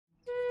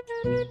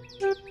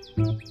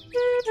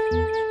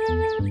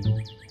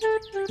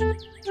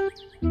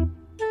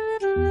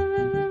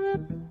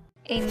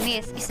A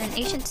myth is an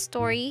ancient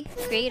story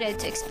created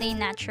to explain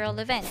natural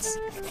events.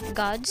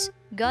 Gods,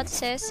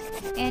 goddesses,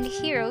 and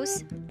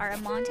heroes are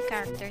among the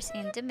characters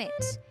in the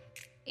myths.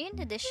 In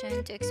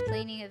addition to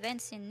explaining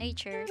events in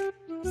nature,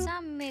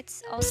 some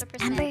myths also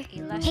present Amber,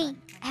 a lesson. hey,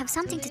 I have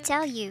something to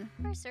tell you.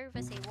 Or serve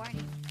as a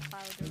warning to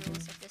follow the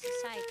rules of the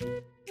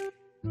society.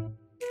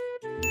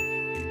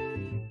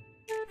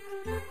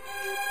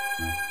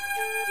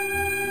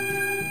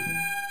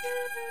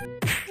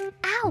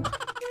 Ow!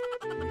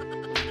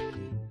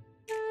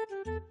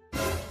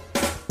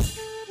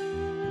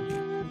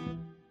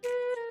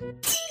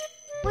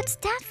 What's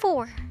that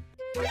for?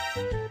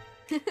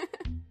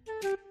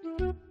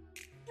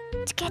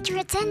 To get your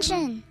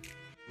attention.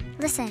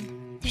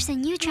 Listen, there's a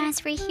new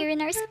transferee here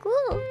in our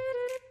school.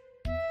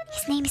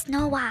 His name is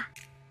Noah.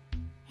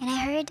 And I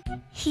heard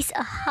he's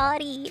a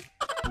hottie.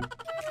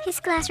 His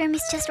classroom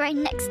is just right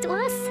next to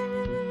us.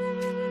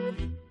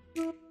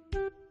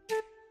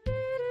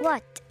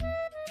 What?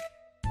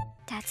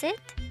 That's it?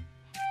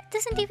 It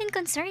doesn't even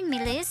concern me,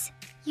 Liz.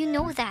 You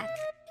know that.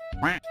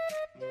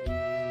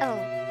 Oh,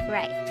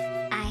 right.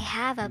 I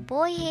have a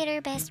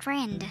boy-hater best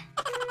friend.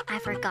 I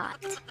forgot.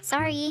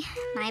 Sorry,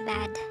 my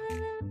bad.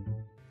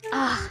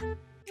 Ugh.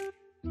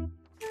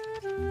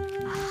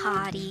 A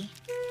hottie.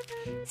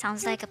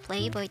 Sounds like a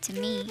playboy to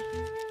me.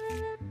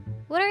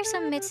 What are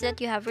some myths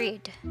that you have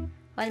read?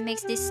 What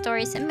makes these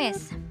stories a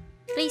myth?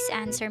 Please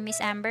answer, Miss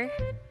Amber.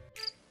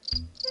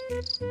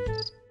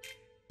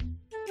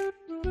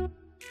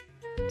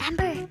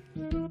 Amber!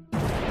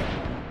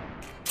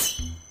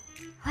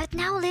 What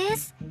now,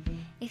 Liz?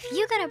 If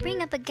you're gonna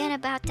bring up again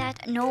about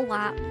that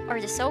Noah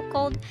or the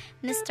so-called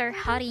Mr.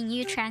 Hottie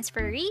new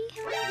transferee,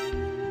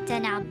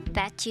 then I'll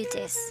bet you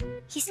this.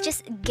 He's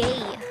just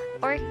gay.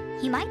 Or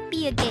he might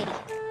be a gay.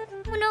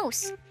 Who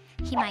knows?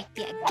 He might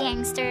be a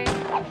gangster,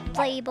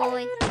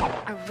 playboy,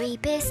 a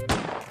rapist.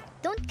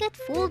 Don't get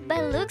fooled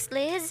by looks,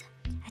 Liz.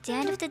 At the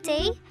end of the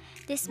day,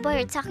 this boy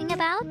you're talking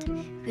about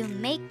will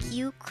make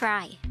you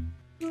cry.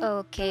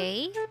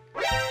 Okay.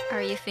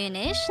 Are you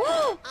finished?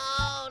 Oh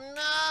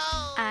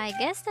no! I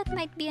guess that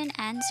might be an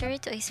answer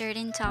to a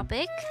certain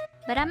topic,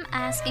 but I'm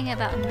asking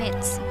about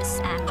myths, Miss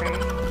Amber.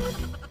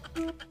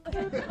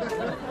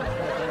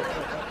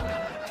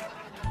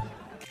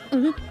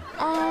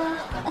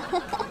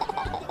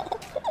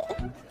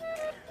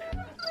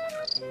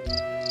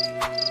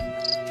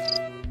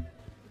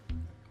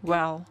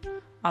 Well,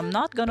 I'm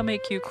not gonna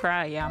make you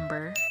cry,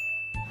 Amber.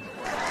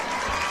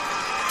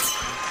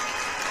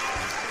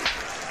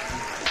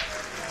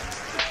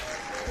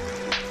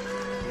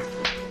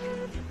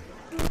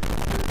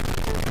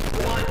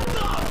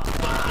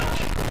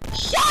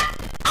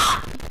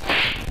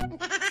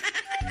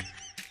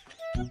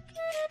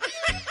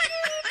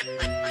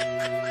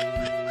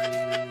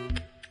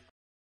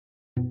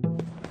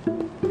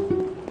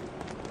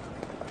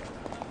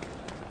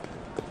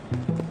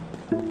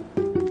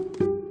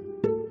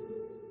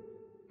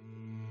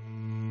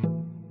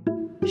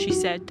 She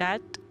said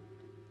that?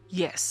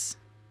 Yes.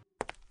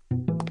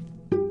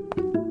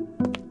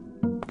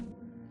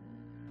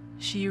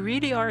 She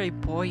really are a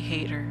boy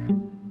hater.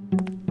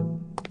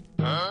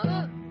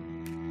 Huh?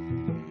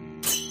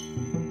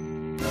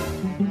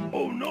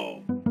 Oh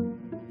no!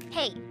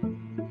 Hey,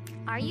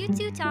 are you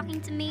two talking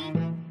to me?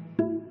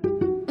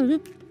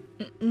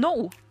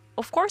 No,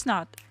 of course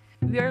not.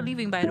 We are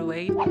leaving, by the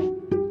way.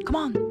 Come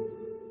on.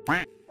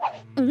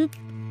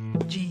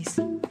 Jeez,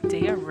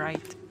 they are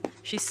right.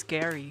 She's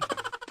scary.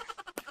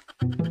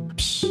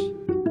 Psh,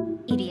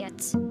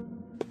 idiots.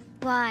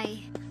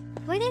 Why?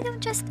 Why they don't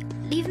just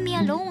leave me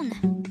alone?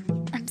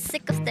 I'm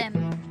sick of them.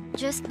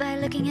 Just by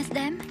looking at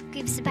them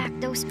gives back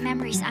those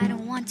memories I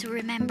don't want to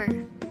remember.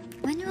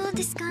 When will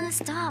this gonna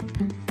stop?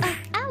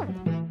 Ow!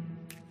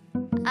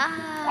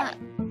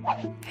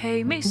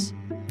 Hey, miss.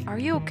 Are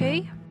you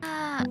okay?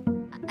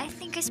 I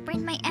think I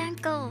sprained my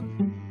ankle.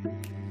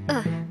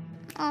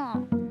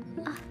 Oh.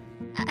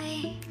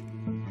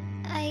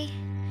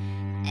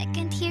 I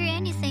can't hear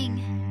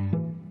anything.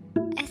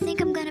 I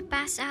think I'm gonna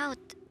pass out.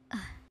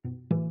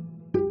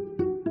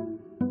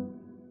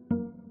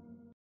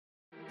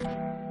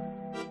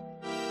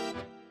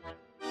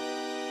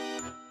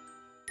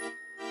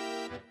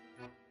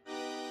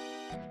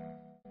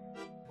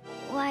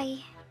 Why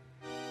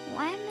am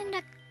I in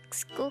the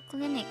school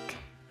clinic?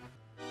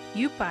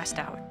 You passed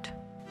out.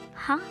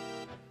 Huh?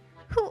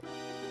 Who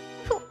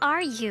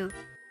are you?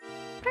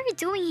 What are you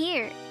doing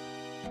here?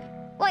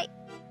 Why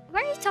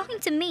are you talking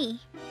to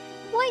me?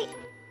 Why?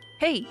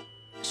 Hey,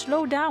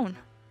 slow down.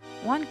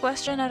 One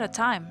question at a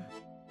time.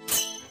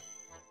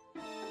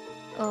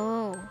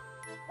 Oh.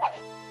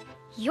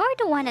 You're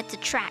the one at the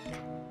track.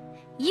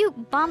 You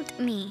bumped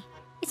me.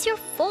 It's your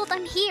fault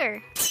I'm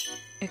here.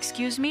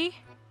 Excuse me?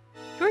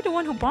 You're the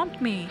one who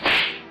bumped me.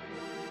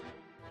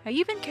 I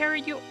even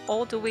carried you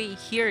all the way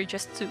here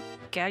just to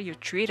get you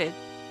treated.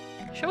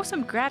 Show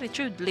some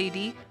gratitude,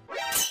 lady.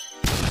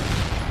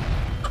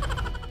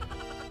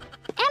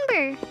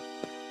 Amber!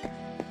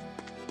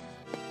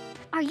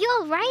 Are you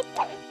alright?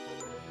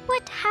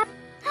 What happened?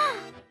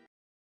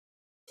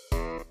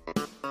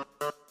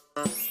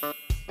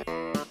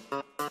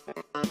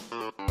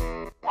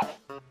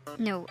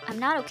 No, I'm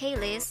not okay,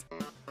 Liz.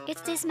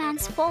 It's this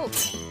man's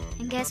fault.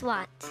 And guess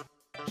what?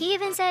 He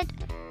even said,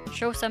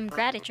 Show some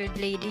gratitude,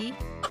 lady.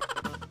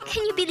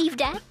 can you believe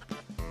that?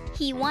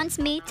 He wants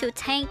me to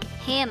thank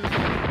him.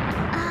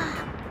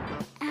 Ah,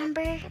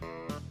 Amber.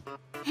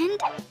 And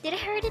did I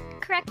heard it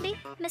correctly,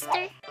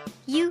 mister?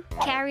 You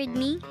carried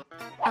me?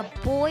 A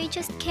boy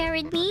just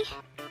carried me?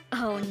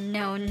 Oh,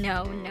 no,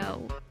 no,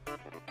 no.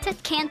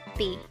 That can't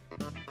be.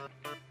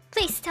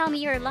 Please tell me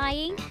you're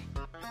lying.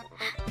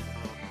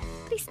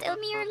 Please tell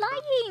me you're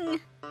lying.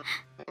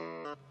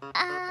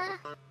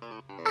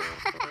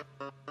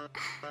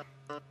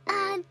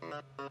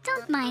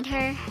 Don't mind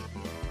her.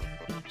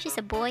 She's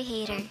a boy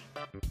hater.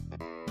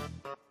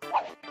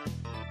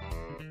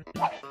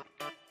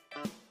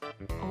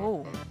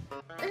 Oh,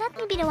 Let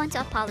me be the one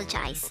to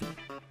apologize.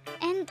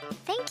 And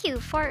thank you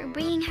for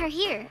bringing her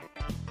here.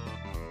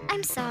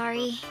 I'm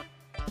sorry.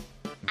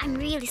 I'm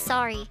really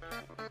sorry.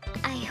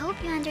 I hope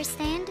you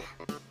understand.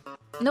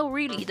 no,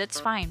 really, that's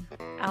fine.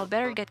 I'll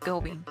better get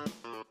going.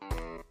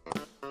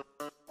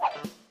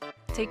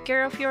 Take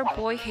care of your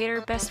boy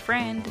hater best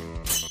friend.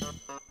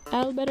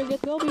 I'll better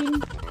get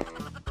going.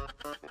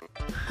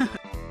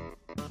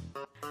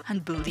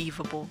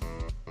 Unbelievable.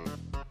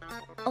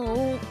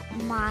 Oh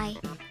my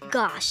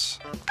gosh.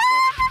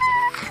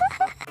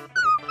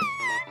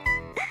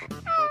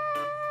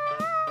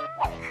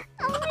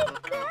 Oh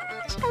my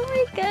gosh. Oh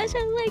my gosh.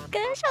 Oh my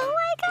gosh. Oh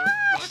my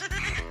gosh.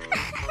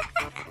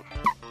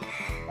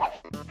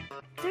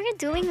 What are you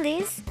doing,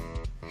 Liz?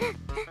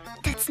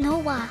 That's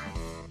Noah.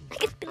 I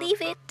can't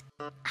believe it.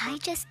 I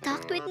just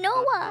talked with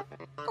Noah.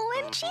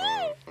 OMG.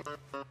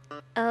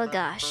 Oh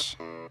gosh.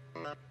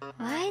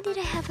 Why did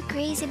I have a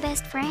crazy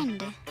best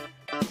friend?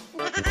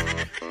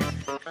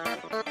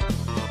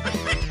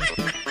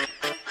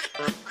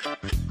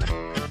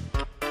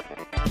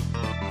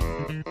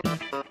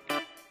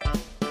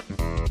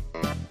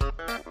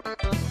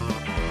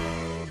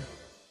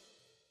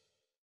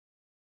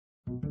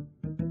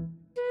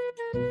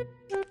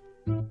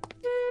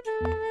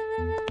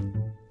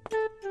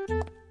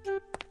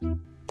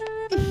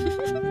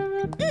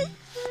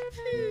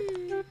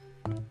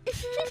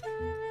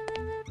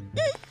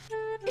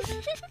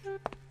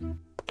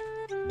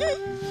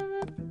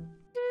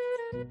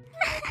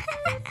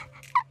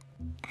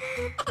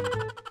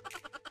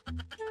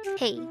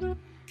 Hey,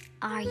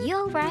 are you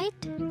alright?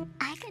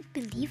 I can't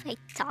believe I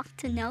talked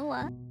to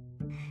Noah.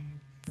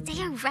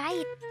 They are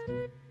right.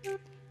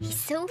 He's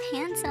so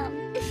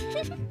handsome.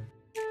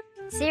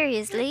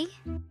 Seriously?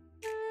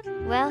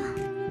 Well,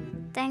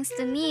 thanks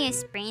to me, I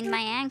sprained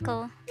my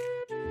ankle.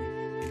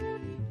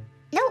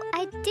 No,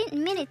 I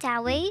didn't mean it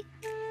that way.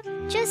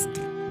 Just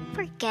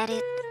forget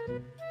it.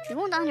 You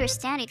won't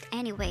understand it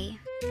anyway.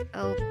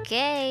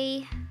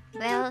 Okay.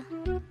 Well,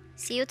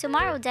 see you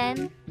tomorrow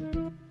then.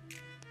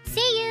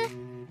 See you.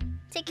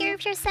 Take care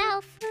of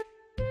yourself.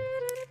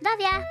 Love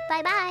ya.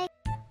 Bye-bye.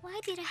 Why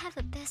did I have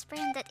a best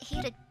friend that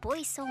hated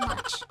boys so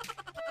much?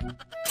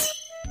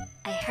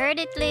 I heard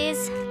it,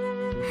 Liz.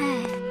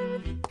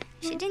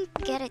 She didn't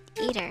get it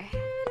either.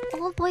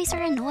 All boys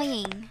are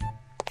annoying.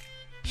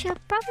 She'll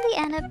probably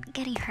end up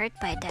getting hurt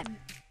by them.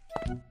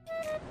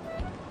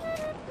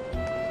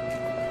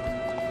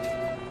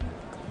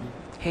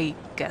 Hey,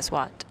 guess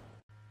what?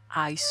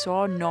 I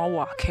saw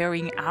Noah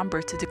carrying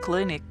Amber to the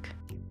clinic.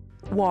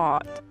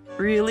 What?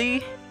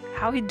 Really?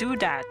 How he do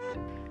that?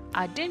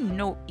 I didn't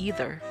know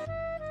either.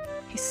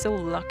 He's so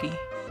lucky.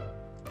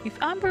 If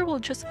Amber will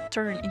just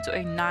turn into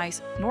a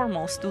nice,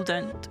 normal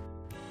student,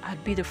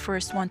 I'd be the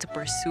first one to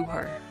pursue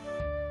her.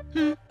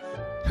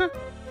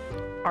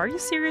 Are you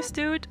serious,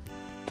 dude?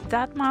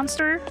 That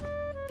monster?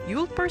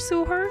 You'll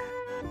pursue her?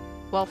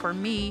 Well, for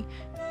me,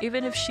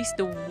 even if she's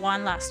the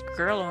one last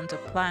girl on the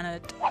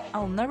planet,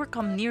 I'll never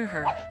come near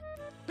her.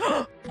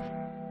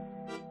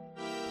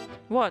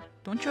 What?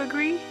 Don't you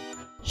agree?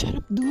 Shut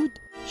up, dude.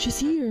 She's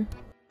here.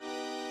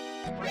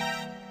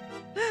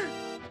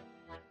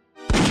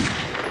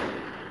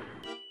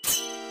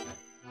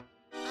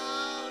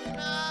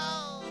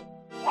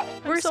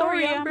 We're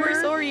sorry, Amber.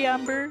 We're sorry,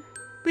 Amber.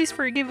 Please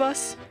forgive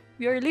us.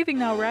 We are leaving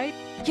now, right?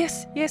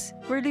 Yes, yes,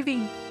 we're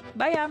leaving.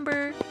 Bye,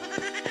 Amber.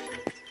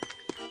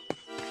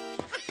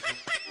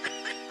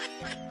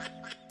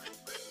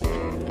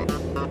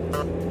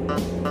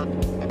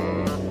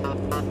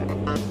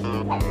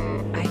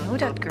 I know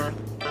that girl.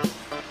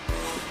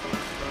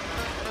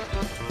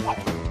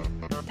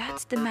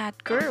 That's the mad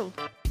girl.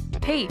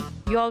 Hey,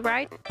 you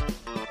alright?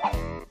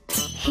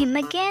 Him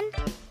again?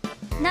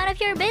 None of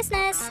your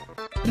business.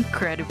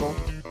 Incredible.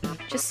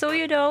 Just so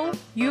you know,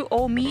 you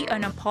owe me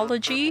an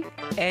apology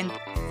and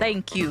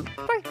thank you.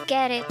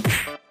 Forget it.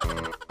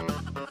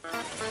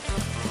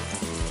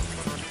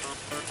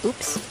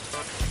 Oops.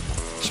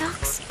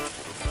 Shucks.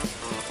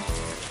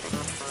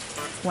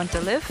 Want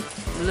to lift?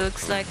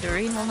 Looks like the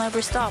rain will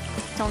never stop.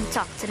 Don't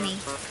talk to me.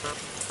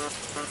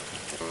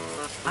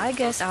 I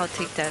guess I'll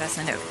take that as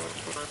a no.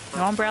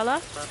 No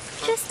umbrella?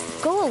 Just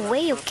go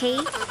away, okay?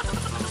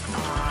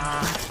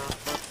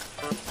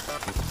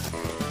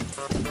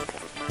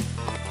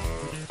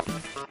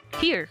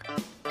 Here.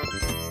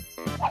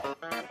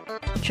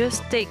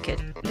 Just take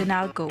it, then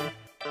I'll go.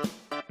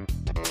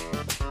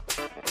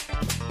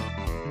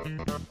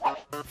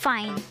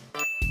 Fine.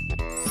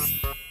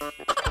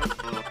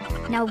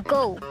 Now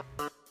go.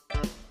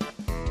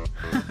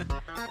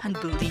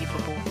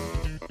 Unbelievable.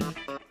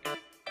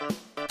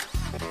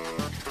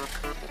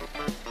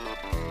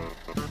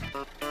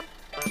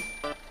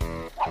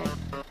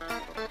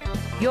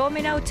 You owe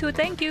me now 2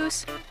 thank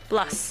yous,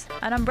 plus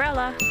an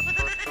umbrella.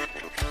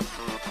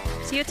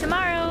 See you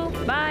tomorrow.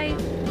 Bye.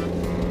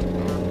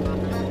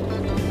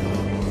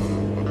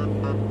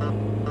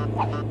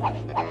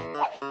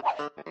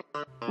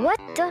 What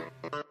the?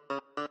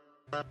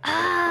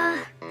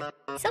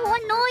 So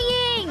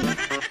annoying!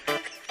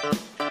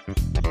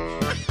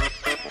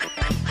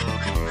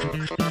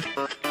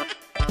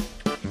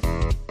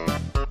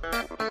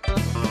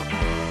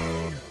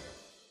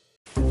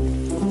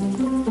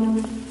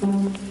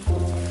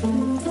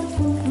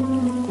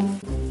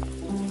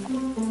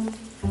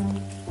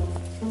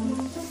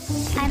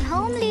 I'm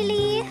home,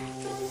 Lily.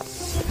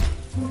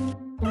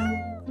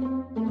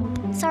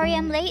 Sorry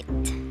I'm late.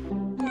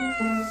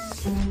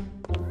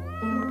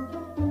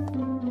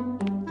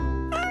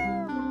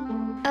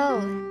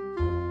 Oh.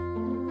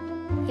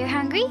 You're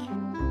hungry?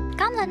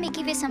 Come, let me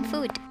give you some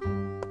food.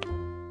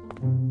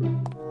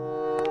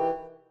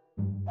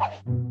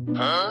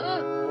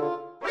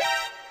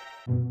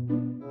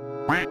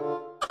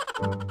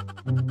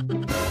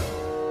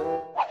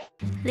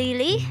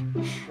 Lily,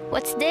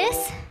 what's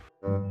this?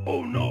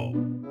 Oh no.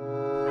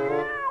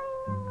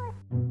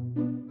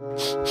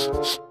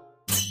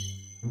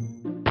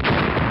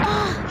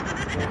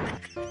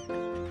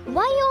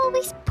 Why you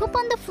always poop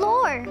on the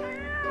floor?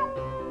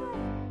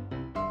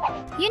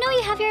 You know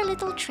you have your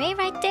little tray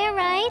right there,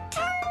 right?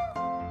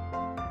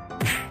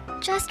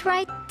 Just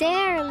right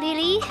there,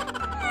 Lily.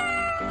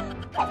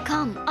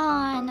 Come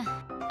on.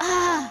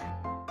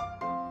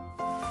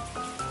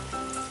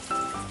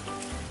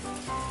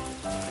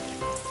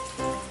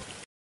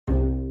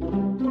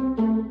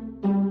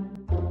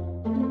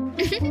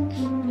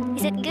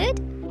 Is it good?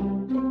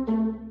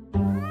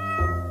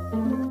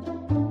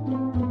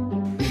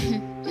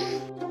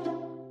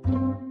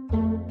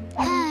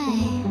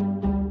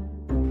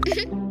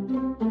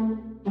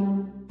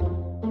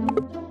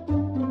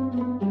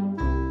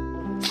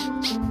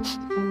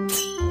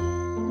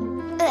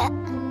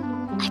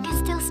 I can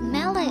still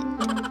smell it.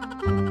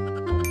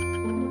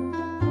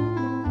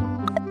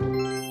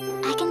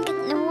 I can get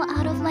Noah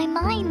out of my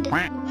mind.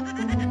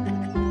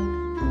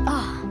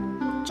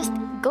 Oh, just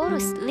go to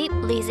sleep,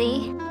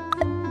 Lizzie.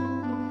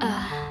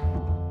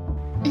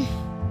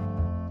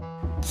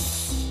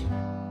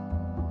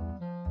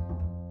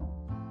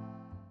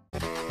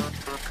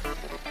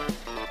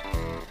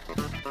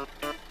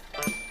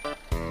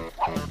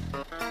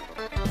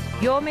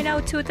 You owe me now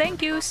 2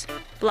 thank yous,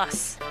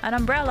 plus an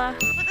umbrella.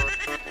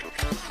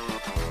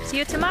 See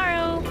you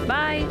tomorrow.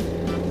 Bye.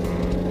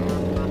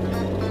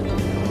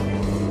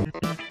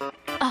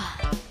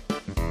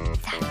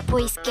 That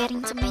boy's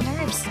getting to my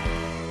nerves.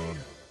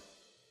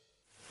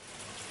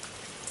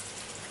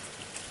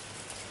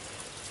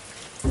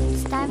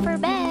 It's time for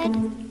bed.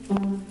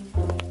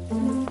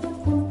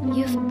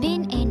 You've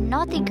been a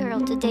naughty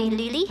girl today,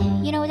 Lily.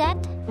 You know that?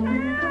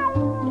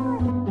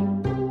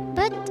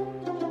 But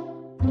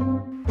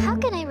how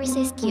can I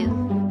resist you?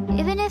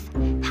 Even if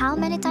how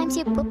many times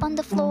you poop on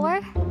the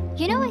floor?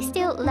 You know I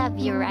still love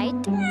you, right?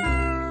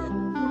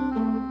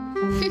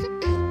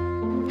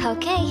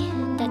 Okay,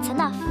 that's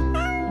enough.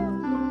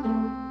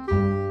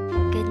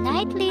 Good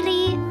night,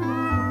 Lily.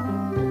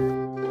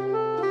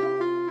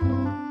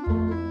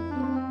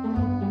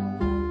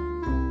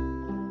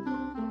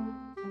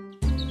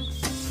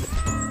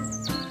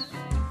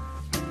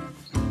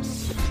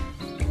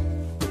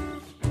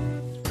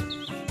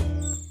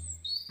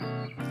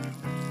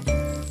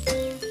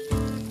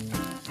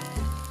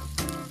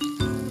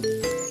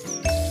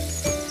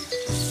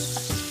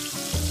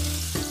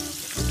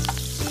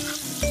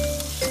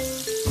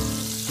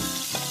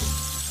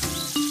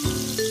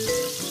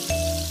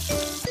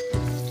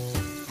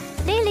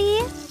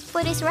 Lily,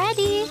 food is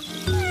ready.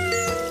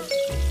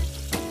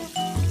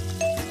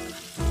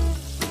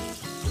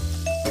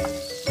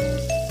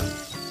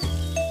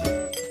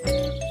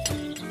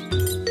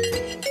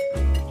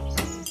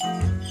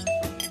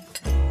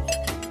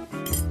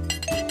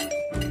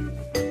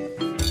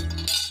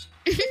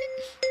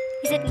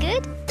 Is it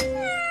good?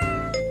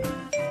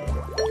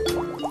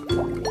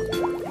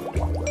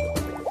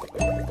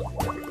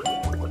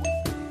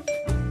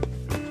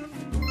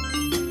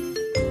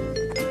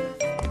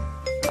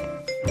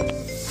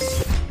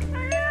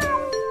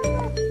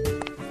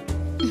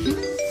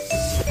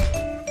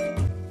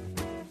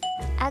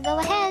 I'll go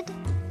ahead.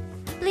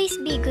 Please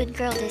be a good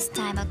girl this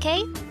time,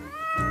 okay?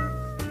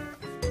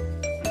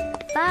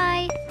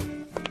 Bye.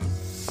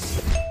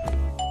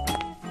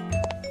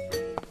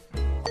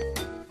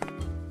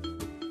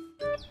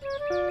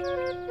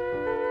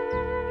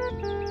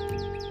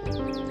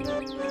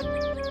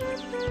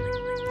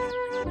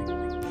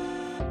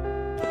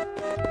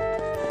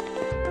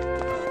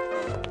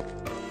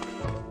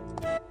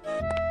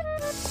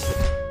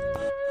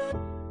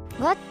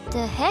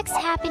 the heck's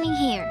happening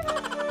here?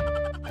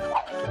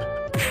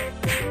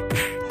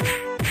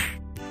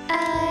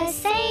 A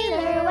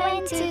sailor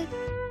went to...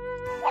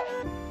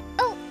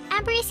 Oh,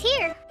 Amber is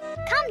here.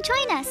 Come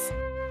join us.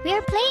 We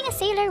are playing a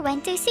sailor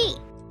went to sea.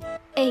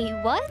 A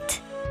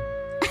what?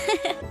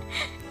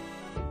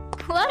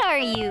 What are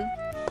you?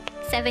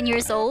 7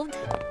 years old?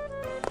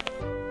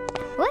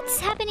 What's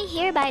happening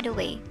here, by the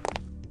way?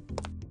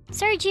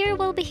 Sir Jiro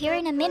will be here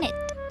in a minute.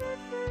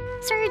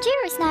 Sir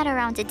Jiro is not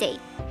around today,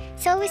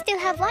 so we still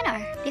have 1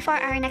 hour before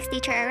our next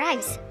teacher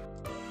arrives.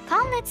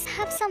 Come, let's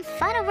have some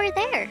fun over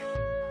there.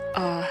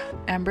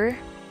 Amber?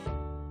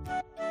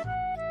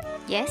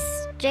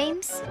 Yes,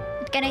 James?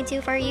 What can I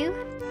do for you?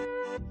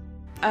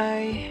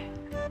 I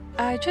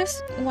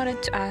just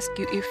wanted to ask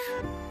you if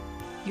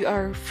you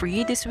are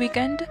free this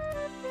weekend?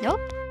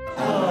 Nope.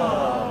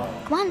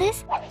 Come on,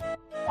 Liz.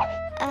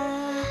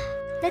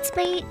 Let's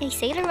play a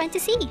sailor went to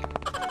sea.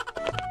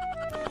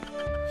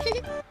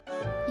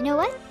 You know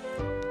what?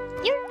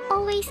 You're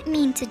always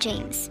mean to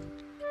James.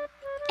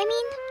 I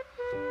mean,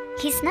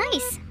 he's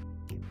nice.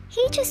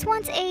 He just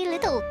wants a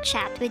little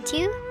chat with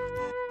you.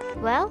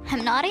 Well,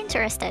 I'm not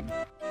interested.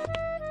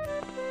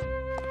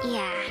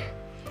 Yeah,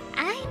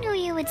 I knew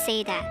you would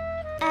say that.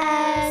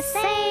 A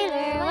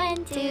sailor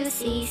went to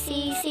sea,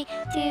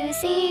 to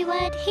see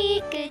what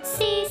he could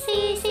see,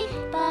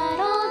 but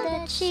all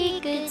that she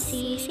could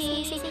see,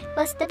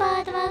 was the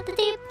bottom of the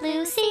deep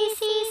blue sea,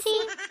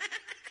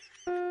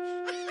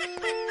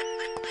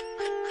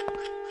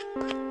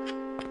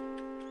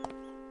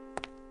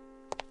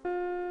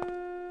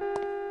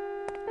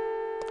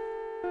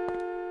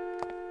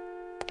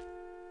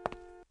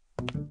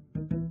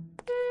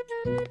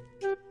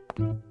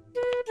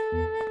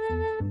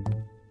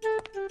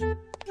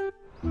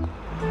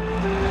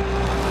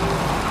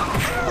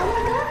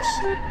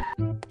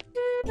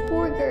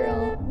 Poor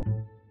girl.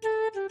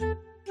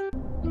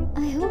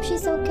 I hope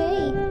she's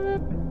okay.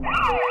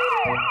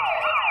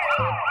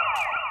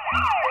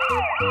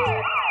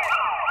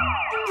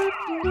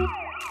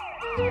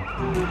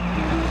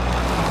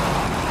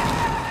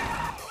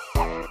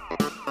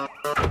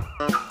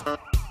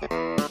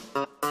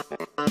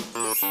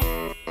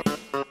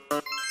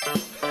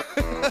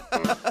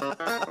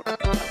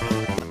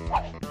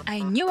 I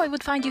knew I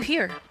would find you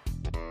here.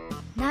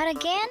 Not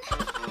again?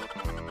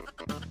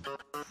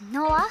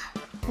 Noah,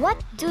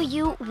 what do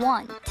you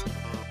want?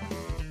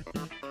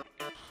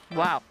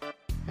 Wow,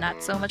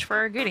 not so much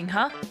for a greeting,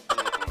 huh?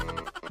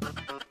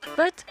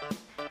 But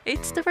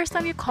it's the first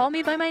time you call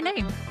me by my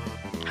name.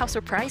 How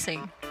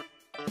surprising.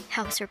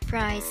 How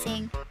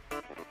surprising.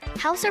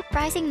 How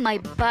surprising my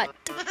butt.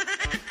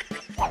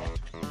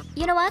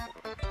 You know what?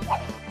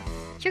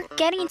 You're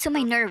getting into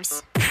my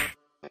nerves.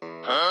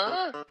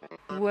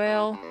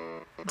 Well,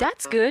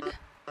 that's good.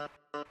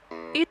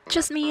 It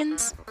just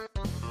means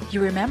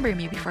you remember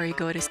me before you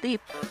go to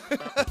sleep.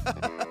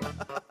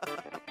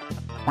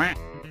 What?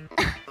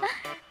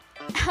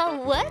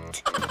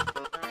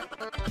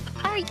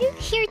 Are you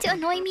here to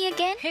annoy me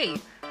again? Hey,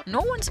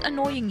 no one's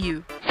annoying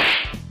you.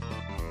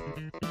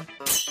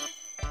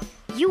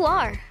 You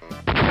are.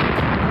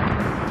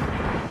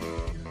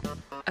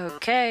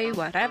 Okay,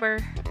 whatever.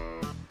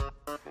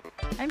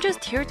 I'm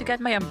just here to get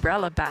my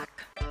umbrella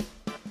back.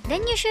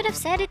 Then you should have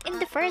said it in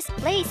the first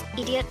place,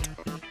 idiot.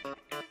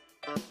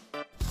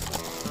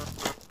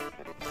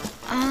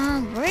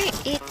 Where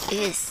it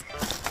is.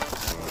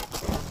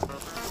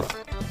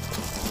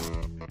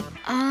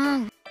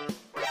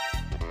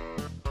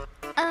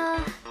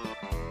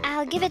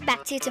 I'll give it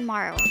back to you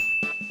tomorrow.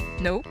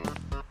 No,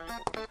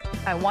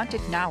 I want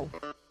it now.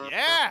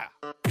 Yeah!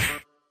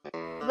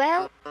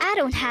 Well, I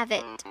don't have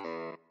it.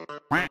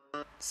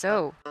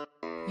 So,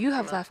 you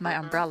have left my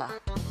umbrella.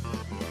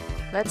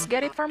 Let's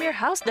get it from your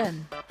house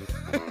then.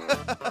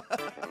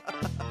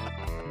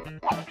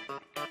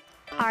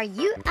 Are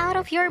you out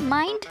of your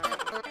mind?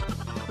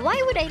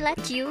 Why would I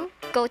let you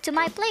go to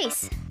my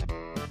place?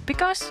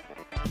 Because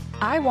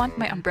I want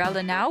my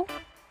umbrella now,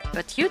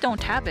 but you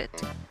don't have it.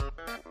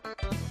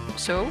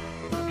 So,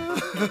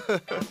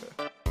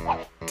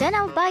 Then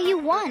I'll buy you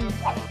one.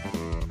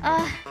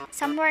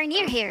 Somewhere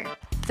near here.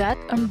 that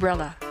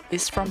umbrella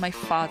is from my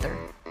father.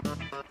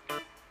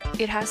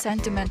 It has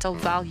sentimental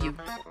value.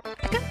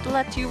 I can't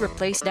let you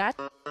replace that.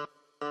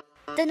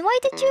 Then why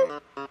did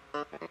you?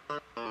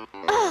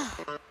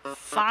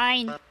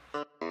 Fine.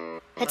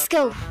 Let's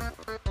go.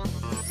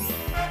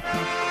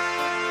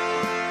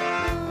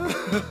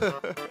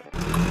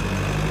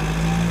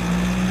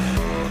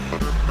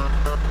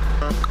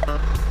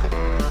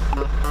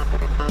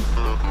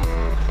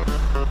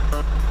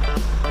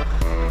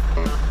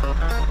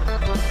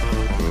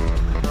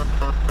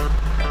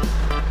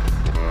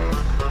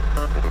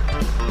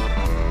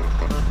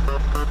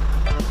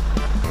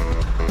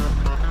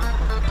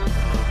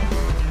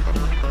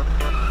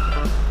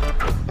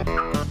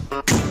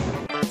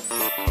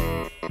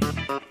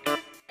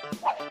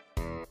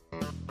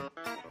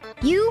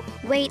 You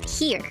wait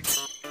here.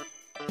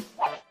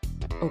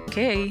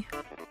 Okay.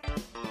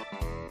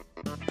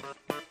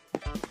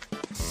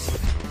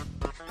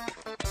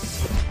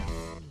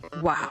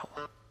 Wow,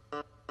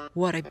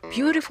 What a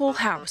beautiful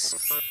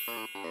house.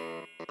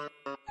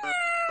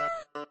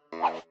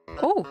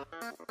 Oh,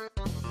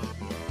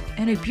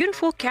 and a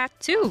beautiful cat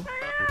too.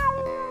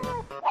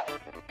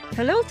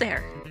 Hello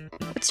there.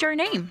 What's your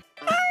name?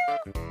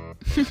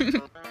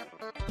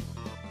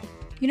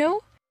 You know,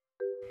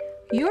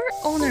 your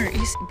owner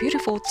is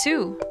beautiful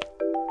too.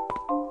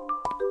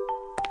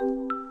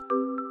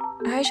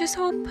 I just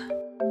hope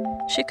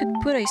she could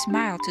put a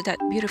smile to that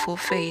beautiful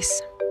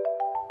face.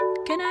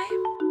 Can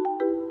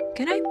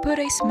I put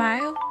a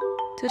smile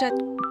to that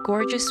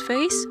gorgeous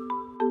face?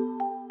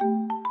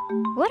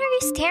 What are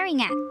you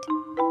staring at?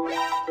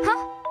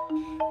 Huh?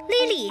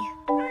 Lily!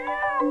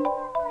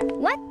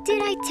 What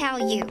did I tell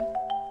you?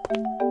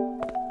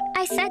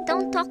 I said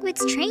don't talk with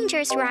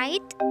strangers,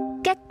 right?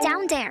 Get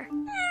down there.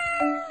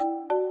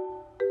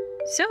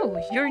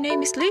 So, your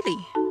name is Lily.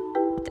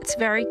 That's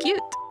very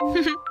cute.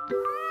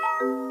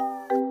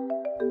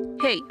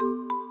 Hey,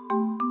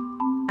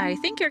 I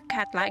think your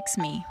cat likes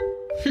me.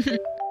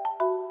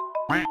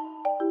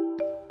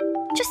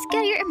 Just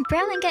get your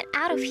umbrella and get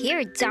out of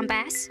here,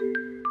 dumbass.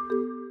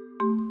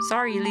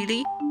 Sorry,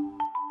 Lily.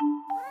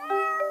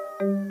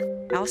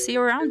 I'll see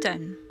you around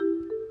then.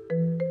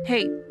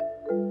 Hey,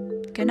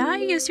 can I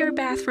use your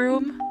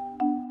bathroom?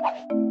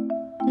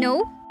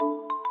 No?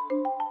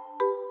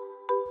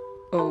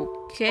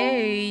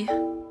 Okay.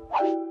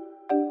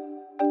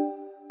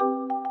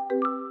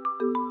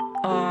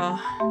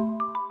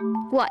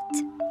 What?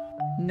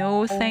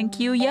 No thank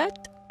you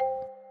yet?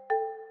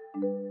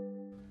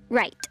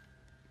 Right.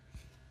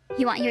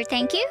 You want your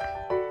thank you?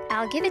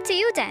 I'll give it to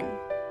you then.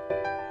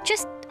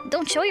 Just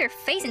don't show your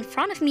face in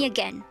front of me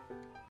again.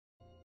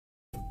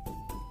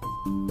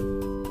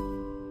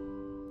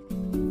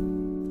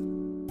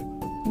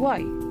 Why?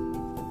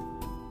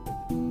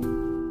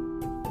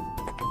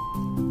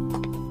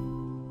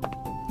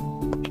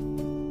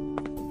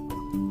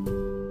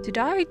 Did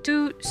I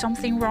do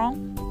something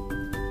wrong?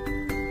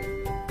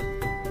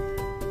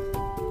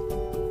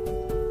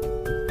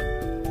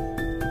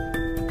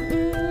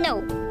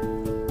 No.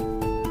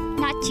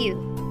 Not you.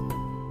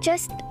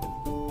 Just...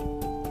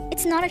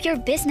 It's none of your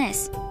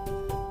business.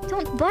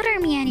 Don't bother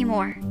me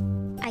anymore.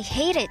 I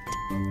hate it.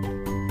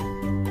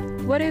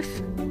 What if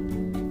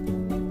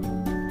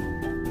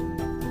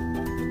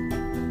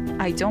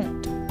I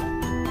don't?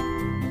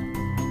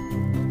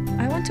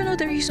 I want to know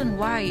the reason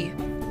why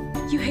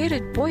you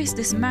hated boys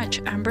this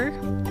much, Amber.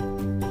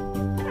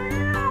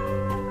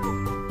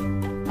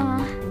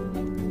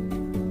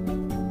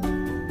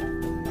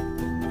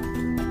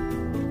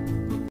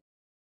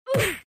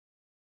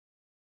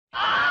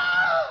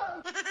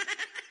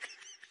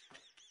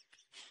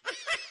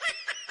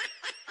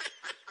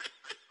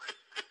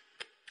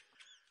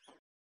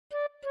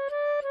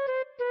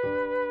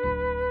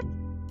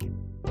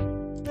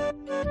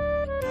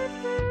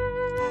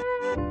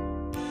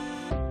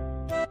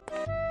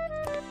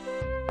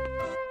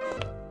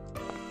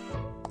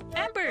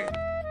 Amber!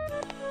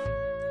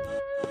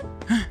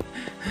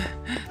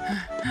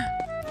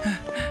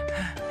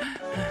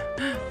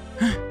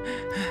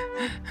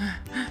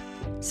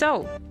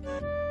 So,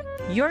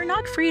 you're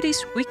not free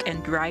this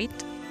weekend, right?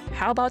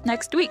 How about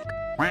next week?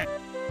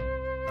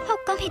 How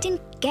come he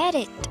didn't get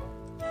it?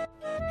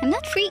 I'm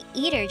not free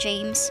either,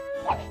 James.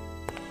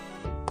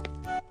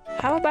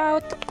 How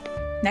about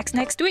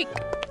next week?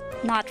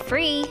 Not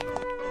free.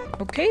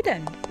 Okay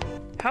then.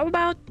 How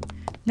about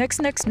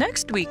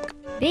next week?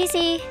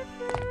 Busy.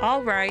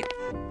 All right.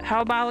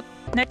 How about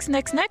next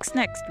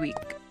week?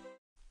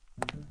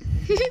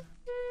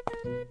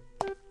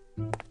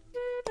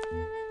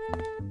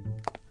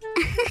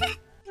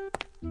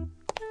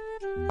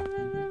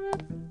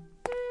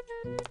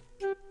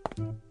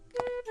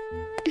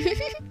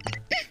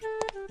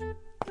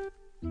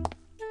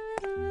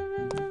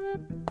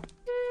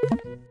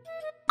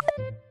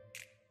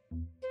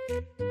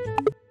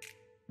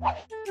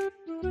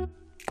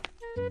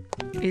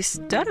 Is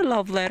that a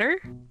love letter?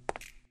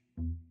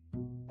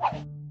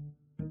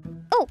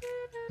 Oh,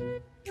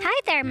 hi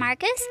there,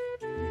 Marcus.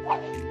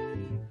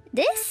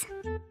 This?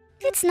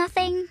 It's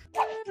nothing.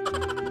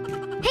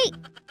 Hey,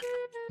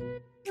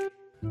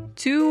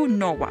 To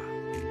Noah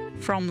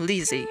from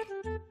Lizzie.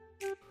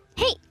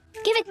 hey,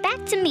 give it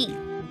back to me.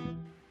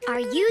 Are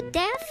you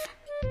deaf?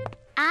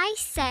 I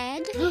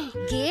said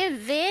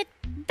give it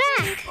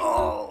back.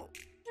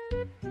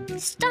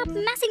 Stop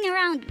messing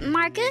around,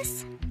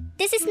 Marcus.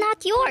 This is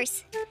not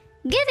yours.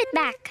 Give it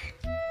back.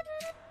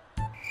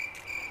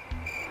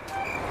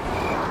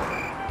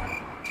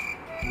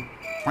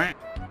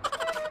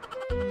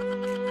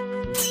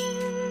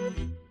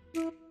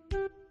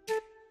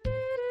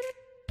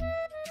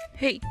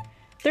 Hey,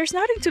 there's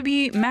nothing to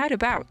be mad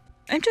about.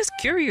 I'm just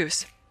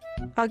curious.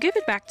 I'll give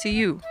it back to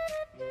you.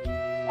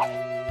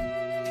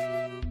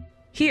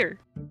 Here.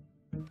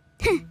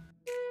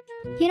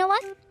 You know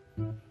what?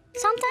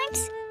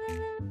 Sometimes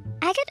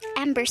I get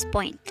Amber's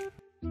point.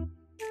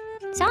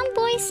 Some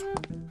boys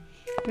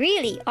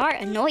really are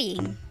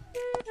annoying.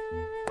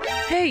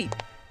 Hey,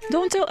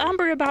 don't tell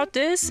Amber about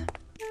this.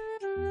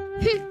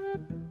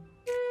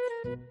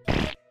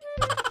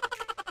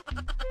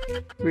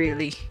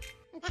 Really?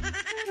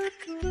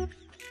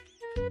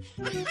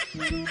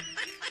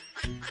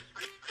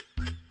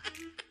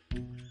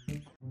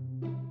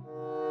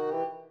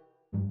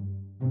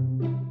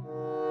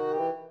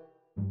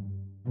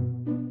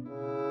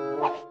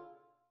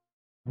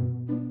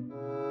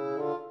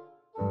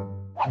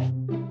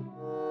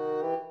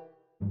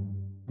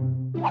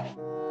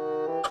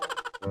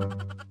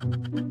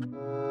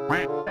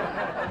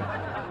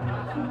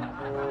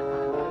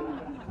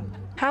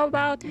 How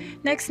about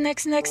next?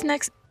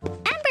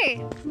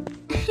 Amber!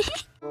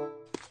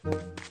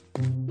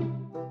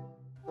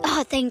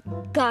 Oh, thank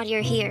God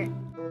you're here.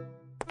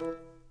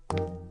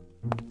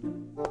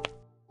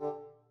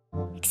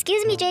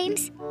 Excuse me,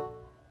 James.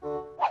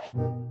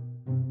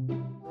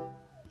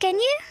 Can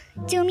you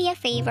do me a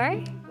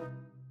favor?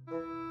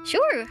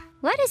 Sure,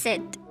 what is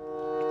it?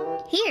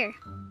 Here.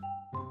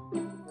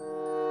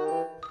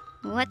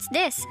 What's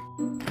this?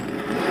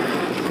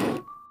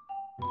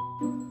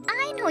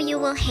 I know you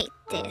will hate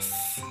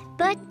this,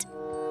 but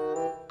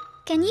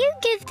can you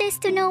give this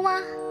to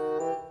Noah?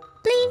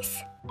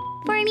 Please?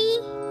 For me?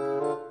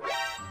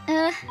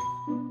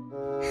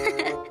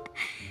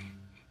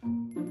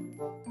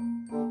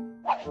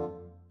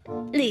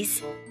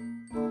 Liz,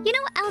 you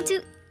know I'll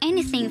do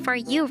anything for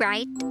you,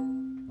 right?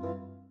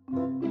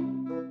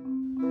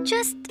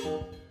 Just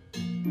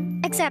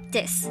accept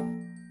this.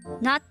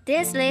 Not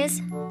this,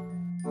 Liz.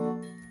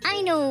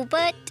 I know,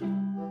 but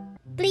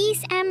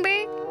please,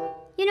 Amber.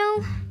 You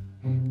know,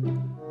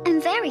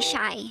 I'm very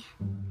shy.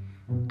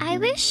 I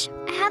wish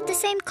I have the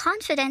same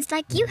confidence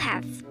like you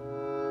have.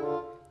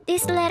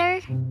 This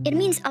letter, it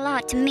means a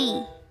lot to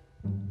me.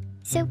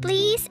 So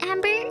please,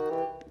 Amber,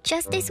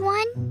 just this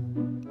one?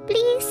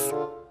 Please?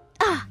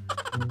 Ah!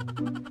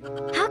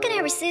 How can I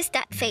resist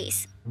that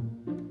face?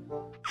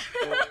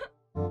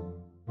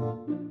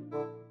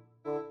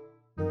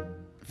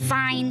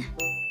 Fine.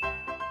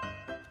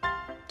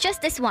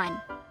 Just this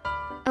one.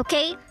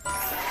 Okay?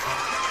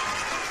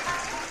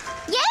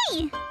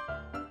 Yay!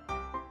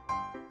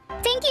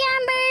 Thank you,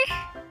 Amber!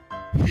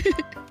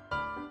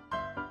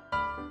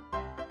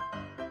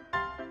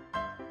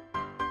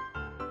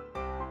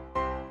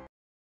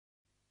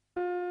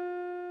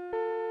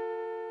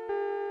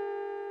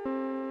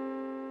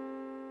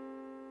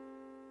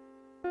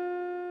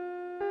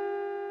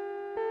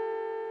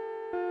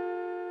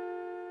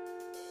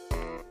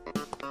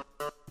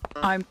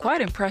 I'm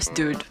quite impressed,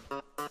 dude.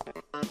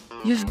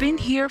 You've been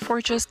here for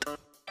just,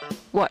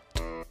 what,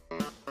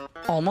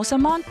 almost a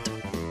month?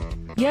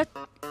 Yet,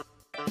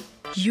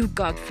 you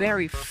got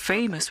very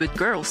famous with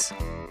girls.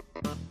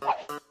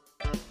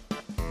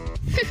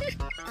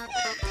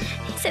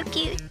 So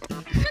cute.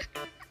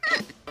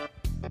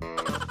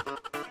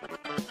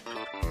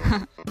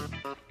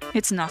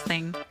 It's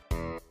nothing.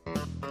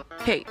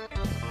 Hey,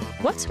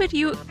 what's with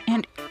you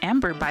and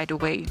Amber, by the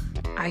way?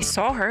 I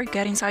saw her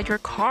get inside your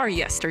car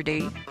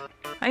yesterday.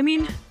 I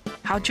mean,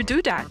 how'd you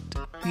do that?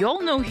 We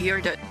all know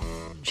here that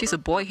she's a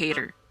boy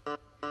hater.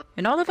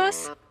 And all of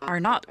us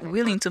are not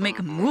willing to make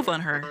a move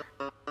on her.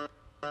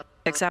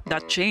 Except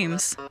that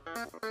James.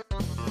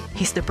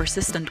 He's the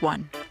persistent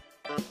one.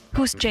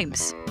 Who's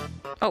James?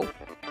 Oh,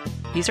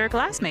 he's our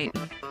classmate.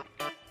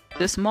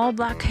 The small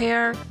black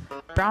hair,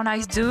 brown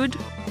eyes dude,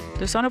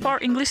 the son of our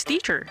English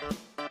teacher.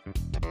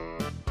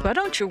 But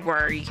don't you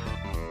worry.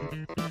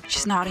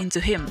 She's not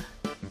into him.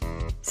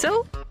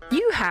 So,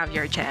 you have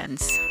your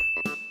chance.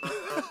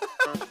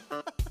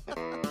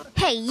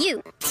 Hey,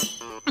 you!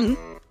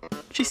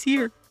 She's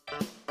here.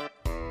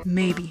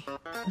 Maybe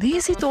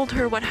Lizzie told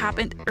her what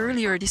happened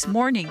earlier this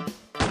morning.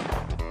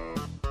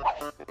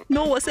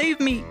 Noah, save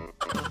me!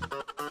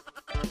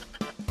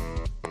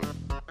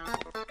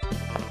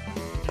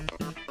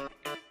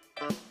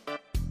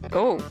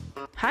 Oh,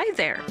 hi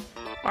there.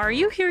 Are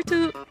you here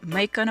to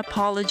make an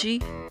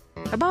apology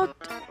about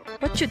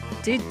what you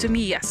did to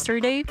me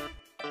yesterday?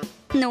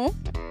 No,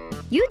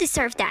 you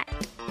deserve that.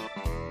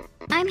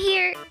 I'm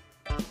here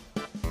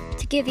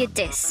to give you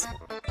this.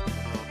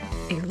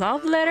 A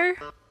love letter?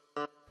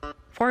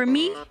 For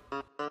me?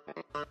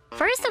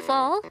 First of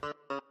all,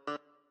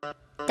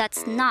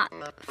 that's not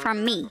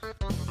from me.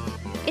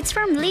 It's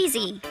from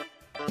Lizzie.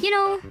 You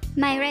know,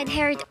 my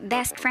red-haired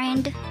best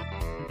friend.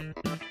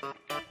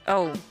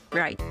 Oh,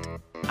 right.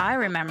 I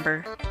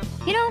remember.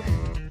 You know,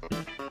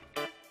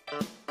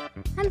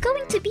 I'm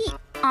going to be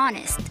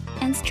honest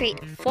and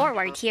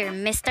straightforward here,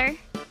 mister.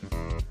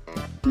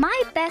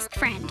 My best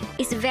friend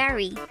is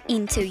very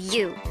into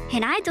you,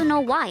 and I don't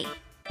know why.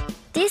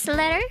 This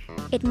letter,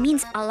 it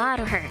means a lot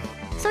to her,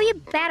 so you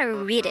better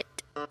read it,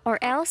 or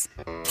else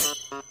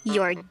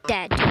you're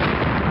dead.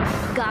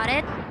 Got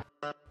it?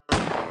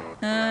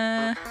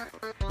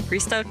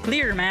 Crystal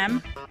clear,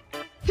 ma'am.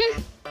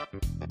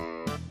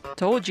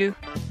 Told you.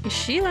 Is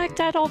she like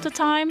that all the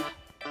time?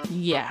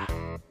 Yeah.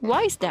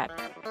 Why is that?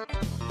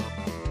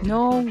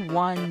 No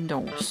one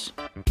knows.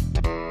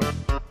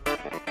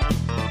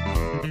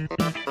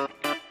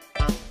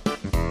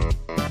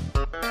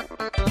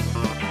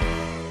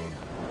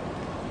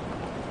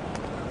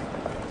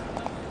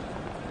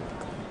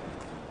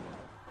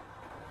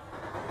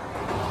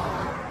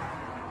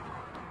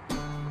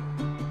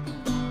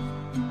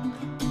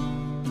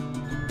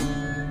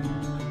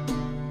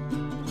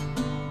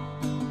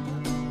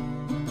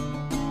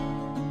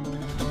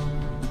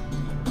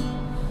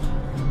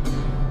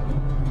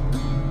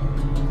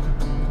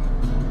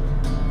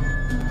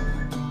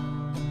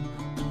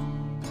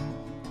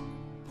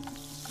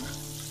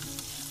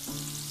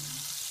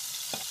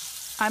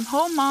 I'm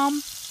home,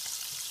 Mom.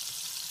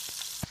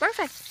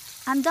 Perfect.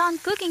 I'm done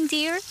cooking,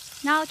 dear.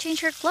 Now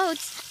change your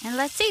clothes and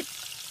let's eat.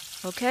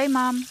 Okay,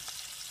 Mom.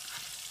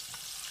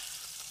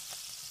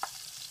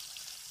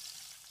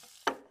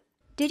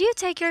 Did you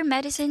take your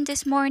medicine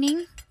this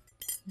morning?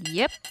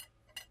 Yep.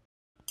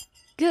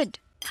 Good.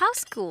 How's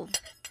school?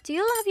 Do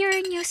you love your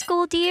new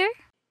school, dear?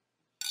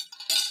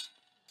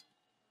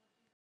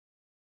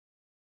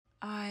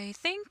 I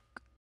think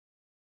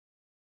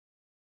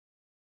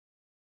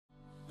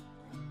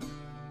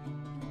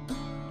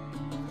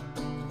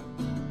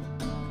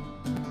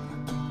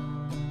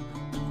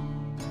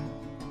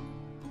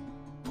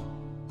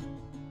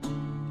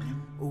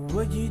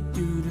what you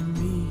do to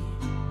me.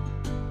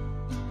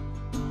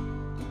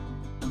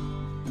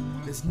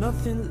 There's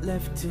nothing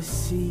left to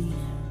see.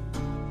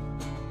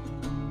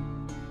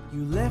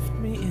 You left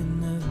me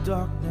in the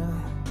dark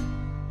now,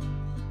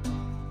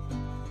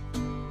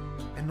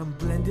 and I'm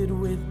blended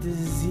with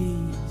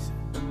disease.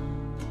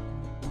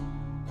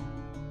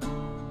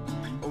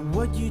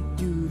 What you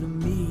do to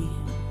me.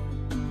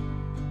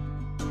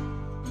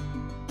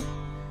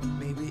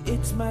 Maybe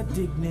it's my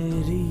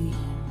dignity.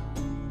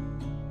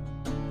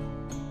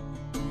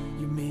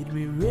 You made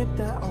me rip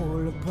that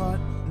all apart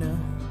now.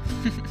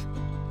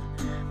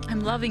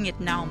 I'm loving it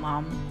now,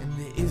 Mom. And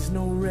there is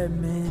no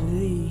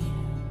remedy.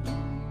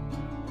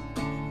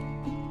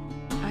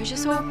 I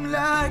just hope I'm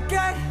like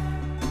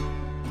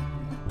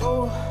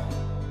oh,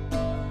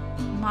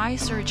 my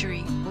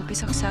surgery will be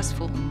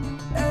successful.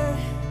 eh,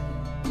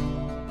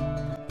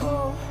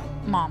 oh,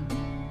 Mom,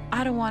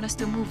 I don't want us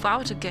to move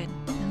out again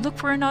and look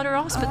for another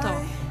hospital.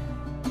 I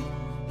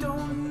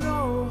don't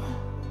know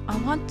I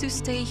want to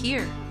stay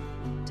here,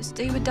 to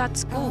stay with that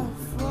school.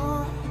 how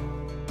far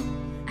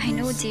I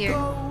know, this dear.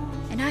 goes.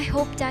 And I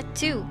hope that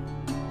too.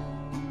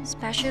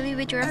 Especially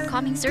with your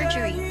upcoming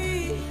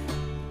surgery.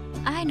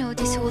 I know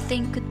this whole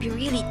thing could be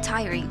really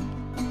tiring.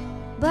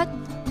 But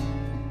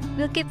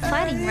we'll keep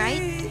fighting,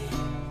 right?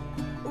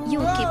 You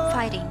will keep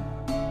fighting.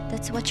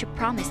 That's what you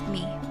promised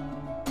me.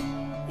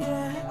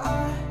 Yeah,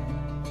 I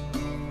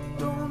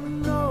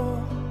don't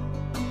know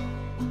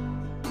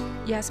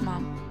Yes,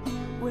 Mom.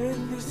 where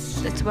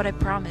this That's what I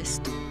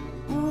promised.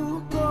 will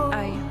go.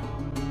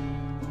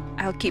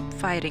 I'll keep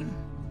fighting.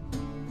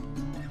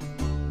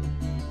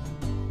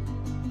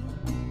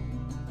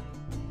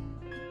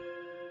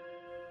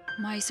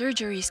 My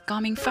surgery is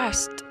coming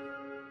fast.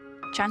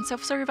 Chance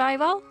of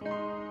survival?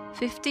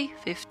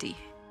 50-50.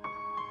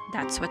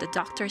 That's what the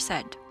doctor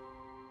said.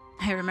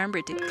 I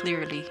remembered it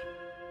clearly.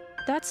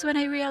 That's when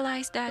I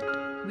realized that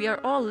we are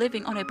all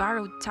living on a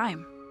borrowed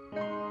time.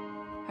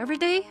 Every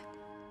day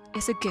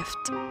is a gift.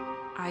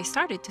 I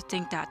started to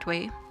think that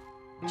way.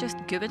 Just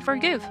give and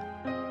forgive.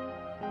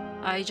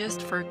 I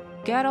just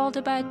forget all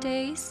the bad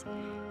days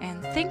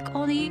and think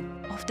only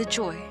of the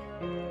joy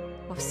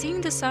of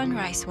seeing the sun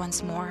rise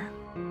once more,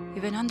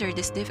 even under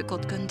this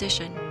difficult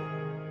condition.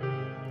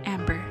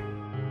 Amber,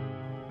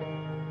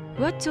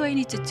 what do I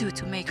need to do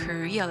to make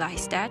her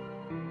realize that?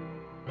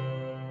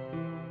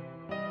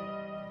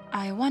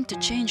 I want to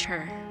change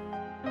her.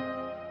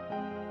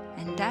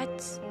 And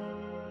that's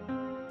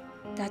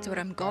what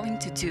I'm going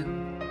to do.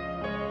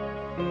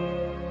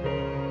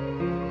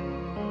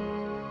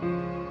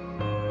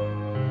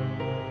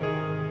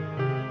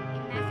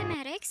 In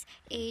mathematics,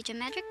 a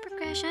geometric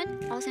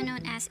progression, also known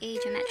as a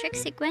geometric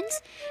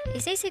sequence,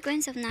 is a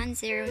sequence of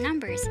non-zero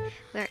numbers,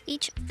 where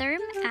each term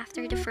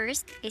after the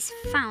first is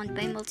found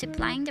by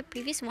multiplying the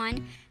previous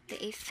one by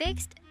a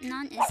fixed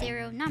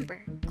non-zero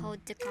number, called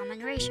the common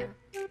ratio.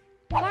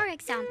 For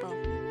example,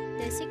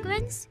 the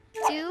sequence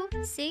 2,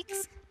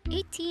 6,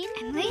 18,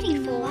 I'm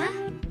waiting, Noah.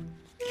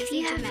 is If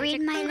you a have geometric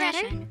read my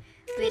letter, progression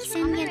please with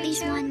send me common at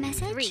least ratio one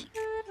message. 3.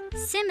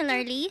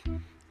 Similarly,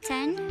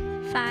 10,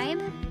 5,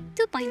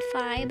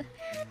 2.5,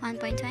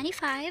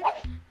 1.25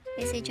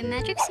 is a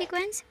geometric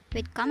sequence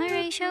with common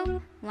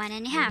ratio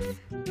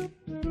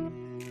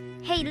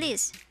 1.5. Hey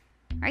Liz,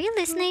 are you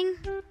listening?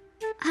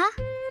 Huh?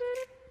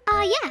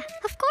 Yeah,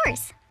 of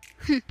course.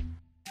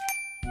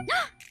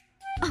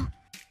 Oh,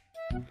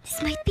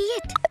 this might be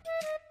it.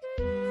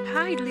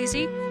 Hi,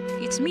 Lizzie.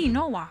 It's me,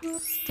 Noah.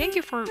 Thank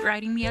you for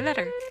writing me a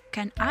letter.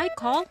 Can I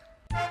call?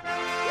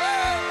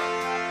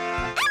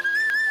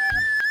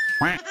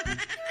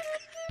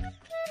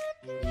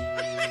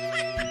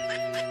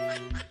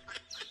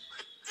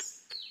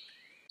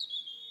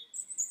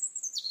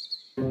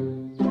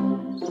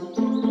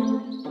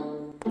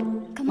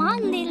 Come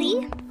on,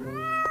 Lily.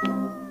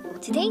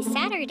 Today's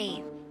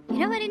Saturday. You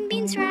know what it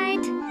means, right?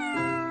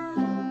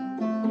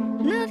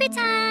 Movie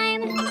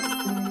time!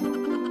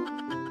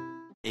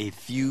 A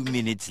few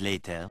minutes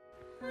later.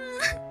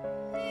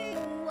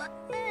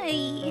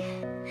 Why?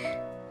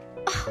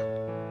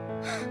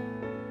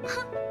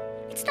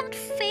 It's not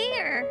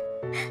fair.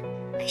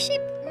 I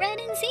ship Red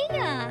and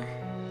Zia.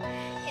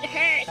 It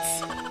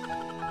hurts.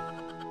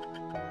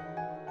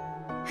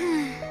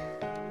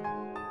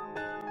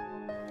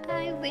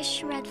 I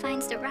wish Red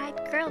finds the right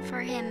girl for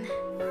him.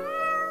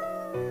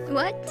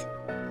 What?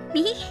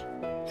 Me?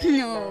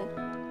 No.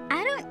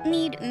 I don't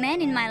need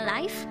men in my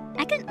life.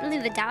 I can't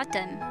live without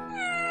them.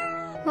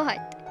 What?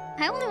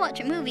 I only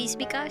watch movies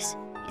because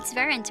it's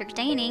very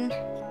entertaining.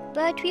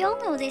 But we all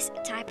know this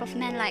type of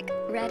men like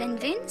Red and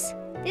Vince.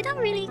 They don't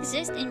really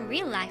exist in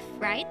real life,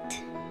 right?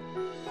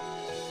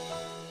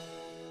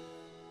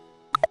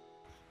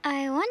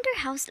 I wonder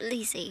how's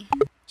Lizzie.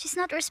 She's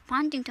not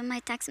responding to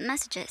my text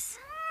messages.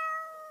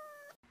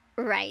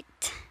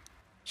 Right.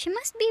 She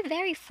must be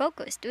very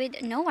focused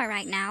with Noah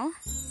right now.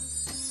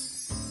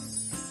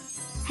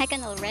 I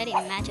can already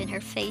imagine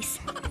her face.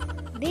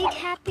 Big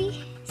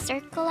happy,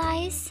 circle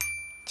eyes,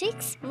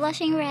 cheeks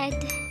blushing red,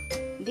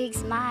 big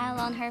smile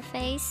on her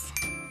face.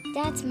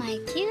 That's my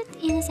cute,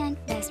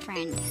 innocent best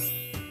friend.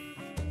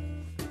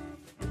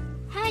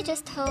 I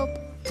just hope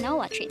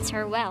Noah treats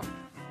her well.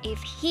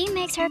 If he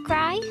makes her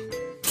cry,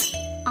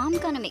 I'm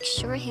gonna make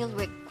sure he'll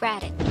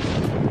regret it.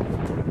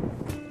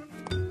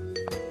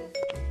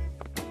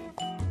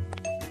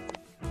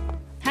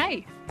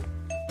 Hi.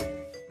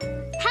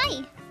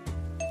 Hi!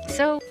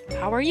 So,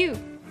 how are you?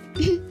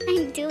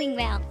 I'm doing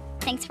well.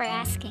 Thanks for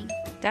asking.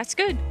 That's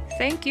good.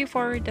 Thank you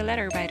for the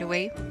letter, by the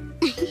way.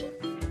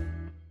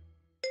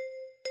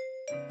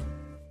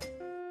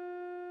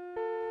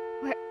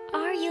 Where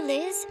are you,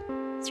 Liz?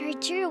 Sir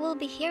Drew will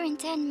be here in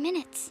 10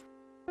 minutes.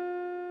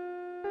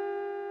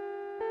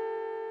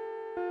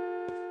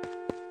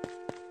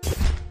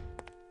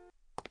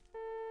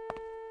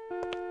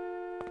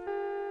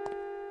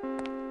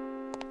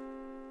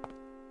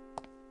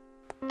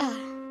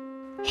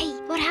 Hey,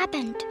 what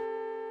happened?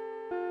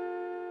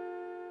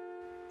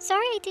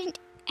 Sorry I didn't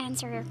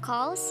answer your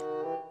calls.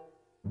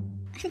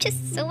 I'm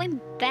just so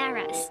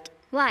embarrassed.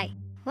 Why?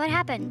 What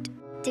happened?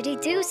 Did he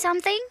do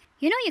something?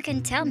 You know you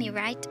can tell me,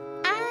 right?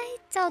 I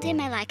told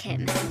him I like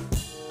him.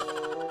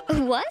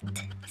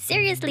 What?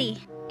 Seriously?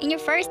 In your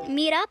first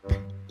meetup?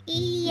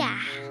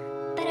 Yeah,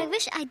 but I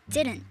wish I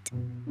didn't.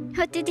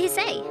 What did he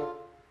say?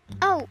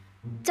 Oh,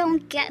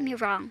 don't get me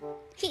wrong.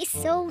 He's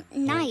so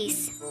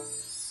nice.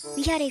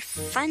 We had a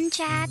fun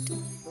chat,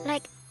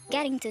 like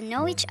getting to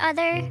know each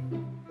other.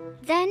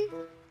 Then,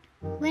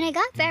 when I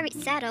got very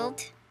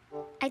settled,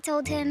 I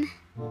told him,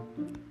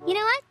 you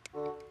know what?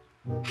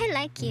 I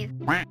like you.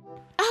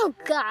 Oh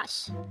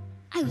gosh,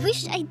 I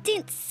wish I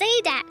didn't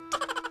say that.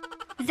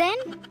 Then,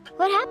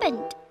 what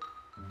happened?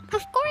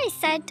 Of course I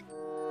said,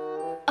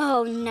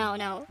 oh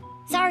no.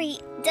 Sorry,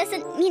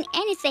 doesn't mean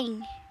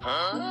anything.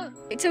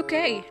 It's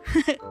okay.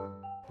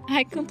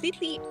 I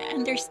completely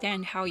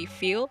understand how you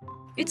feel.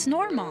 It's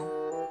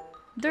normal.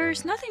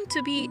 There's nothing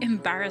to be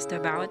embarrassed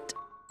about.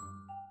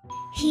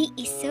 He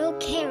is so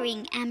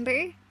caring,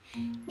 Amber.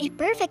 A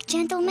perfect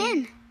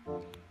gentleman.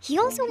 He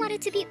also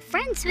wanted to be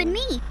friends with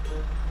me.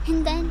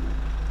 And then,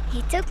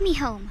 he took me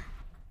home.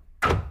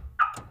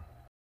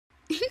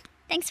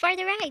 Thanks for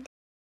the ride.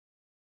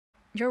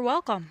 You're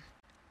welcome.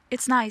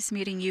 It's nice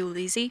meeting you,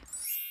 Lizzie.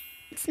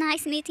 It's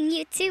nice meeting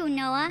you too,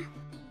 Noah.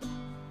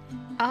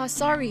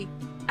 Sorry.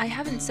 I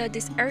haven't said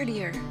this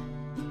earlier.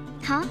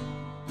 Huh?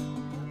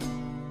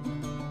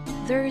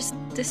 There's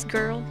this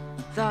girl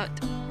that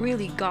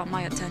really got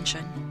my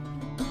attention.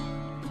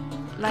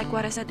 Like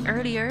what I said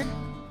earlier,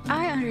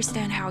 I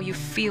understand how you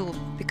feel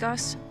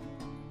because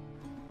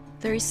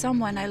there is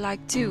someone I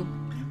like too.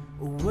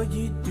 What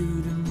you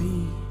do to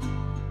me?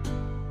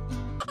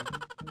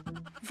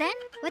 Then,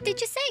 what did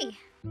you say?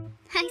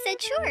 I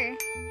said sure.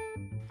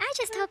 I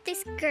just hope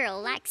this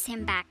girl likes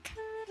him back.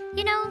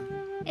 You know,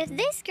 if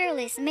this girl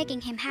is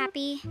making him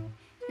happy,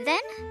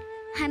 then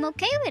I'm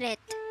okay with it.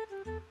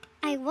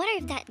 I wonder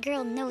if that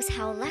girl knows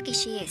how lucky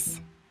she is.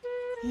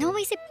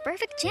 Noah is a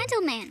perfect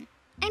gentleman.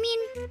 I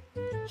mean,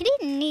 he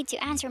didn't need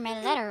to answer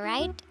my letter,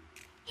 right?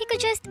 He could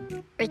just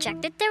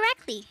reject it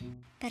directly.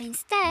 But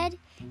instead,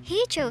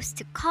 he chose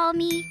to call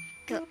me,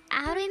 go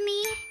out with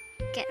me,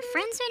 get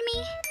friends with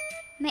me,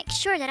 make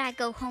sure that I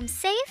go home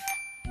safe.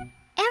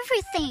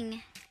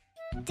 Everything.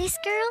 This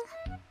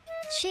girl,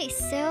 she is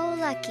so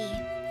lucky.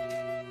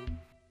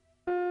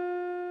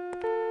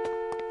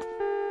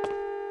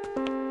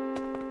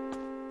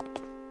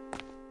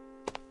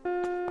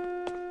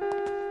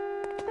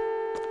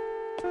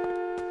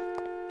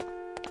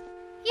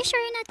 You sure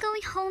you're not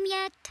going home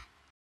yet?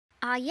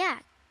 Yeah.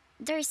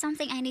 There is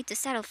something I need to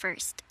settle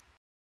first.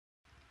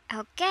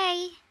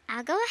 Okay,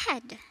 I'll go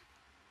ahead.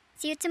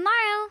 See you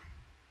tomorrow.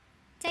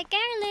 Take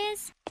care,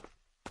 Liz.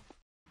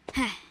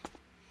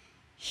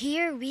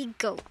 Here we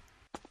go.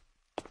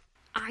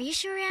 Are you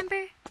sure,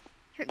 Amber?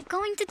 You're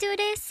going to do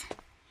this?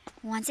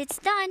 Once it's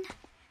done,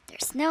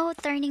 there's no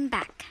turning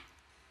back.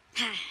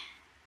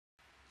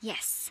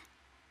 Yes,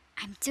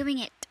 I'm doing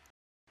it.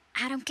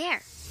 I don't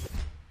care.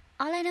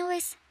 All I know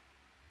is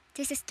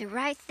this is the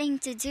right thing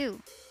to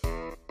do.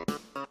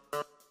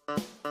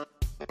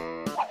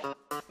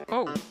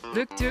 Oh,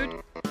 look,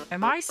 dude.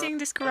 Am I seeing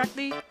this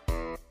correctly?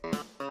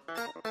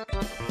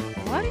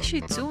 What is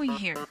she doing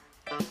here?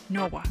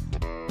 Noah,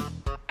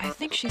 I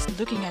think she's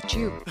looking at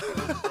you.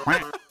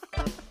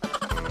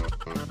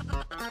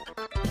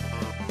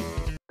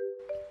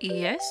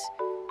 Yes?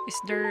 Is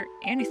there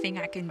anything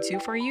I can do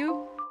for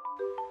you?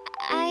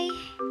 I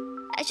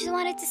just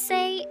wanted to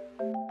say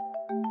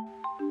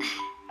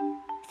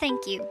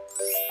Thank you.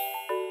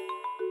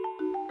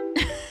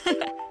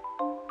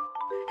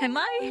 Am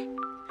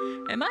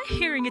I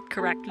hearing it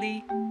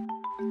correctly?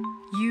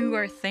 You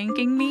are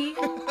thanking me?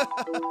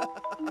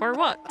 For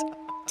what?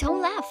 Don't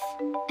laugh.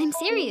 I'm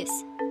serious.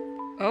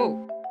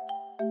 Oh.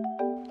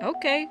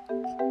 Okay.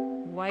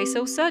 Why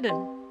so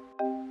sudden?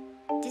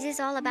 This is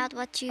all about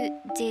what you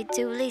did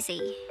to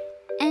Lizzie.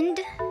 And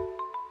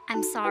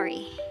I'm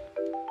sorry.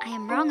 I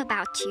am wrong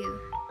about you.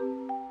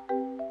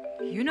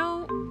 You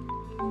know,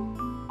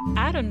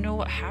 I don't know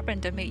what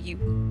happened that made you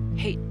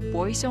hate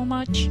boys so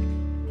much.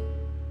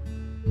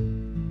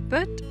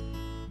 But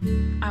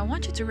I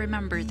want you to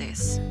remember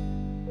this.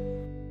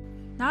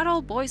 Not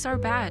all boys are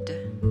bad.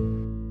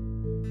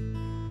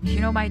 You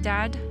know my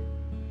dad?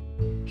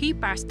 He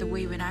passed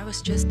away when I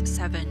was just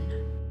 7.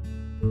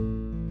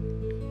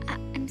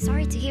 I'm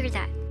sorry to hear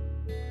that.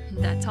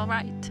 That's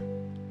alright.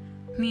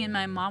 Me and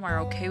my mom are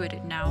okay with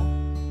it now.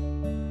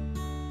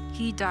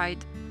 He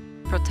died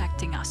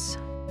protecting us.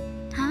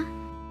 Huh?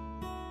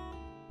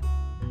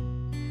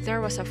 There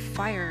was a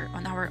fire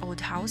on our old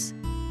house.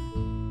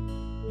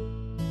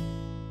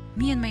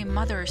 Me and my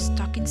mother are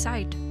stuck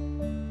inside.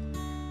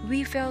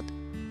 We felt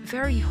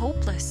very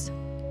hopeless.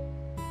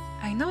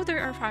 I know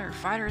there are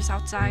firefighters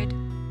outside.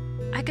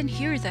 I can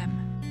hear them.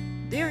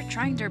 They are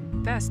trying their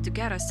best to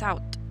get us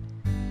out.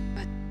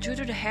 But due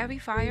to the heavy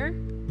fire,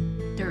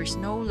 there is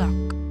no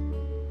luck.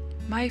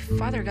 My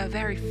father got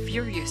very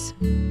furious.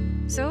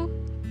 So,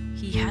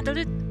 he handled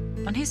it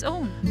on his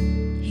own.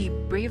 He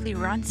bravely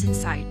runs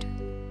inside.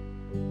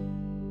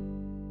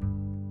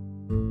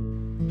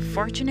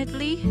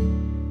 Fortunately,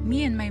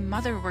 me and my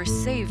mother were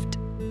saved.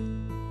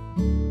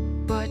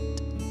 But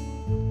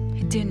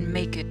he didn't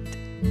make it.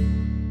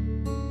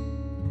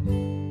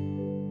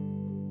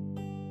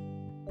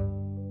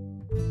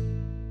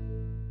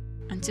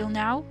 Until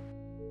now,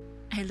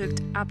 I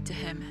looked up to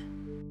him.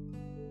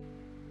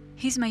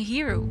 He's my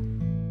hero.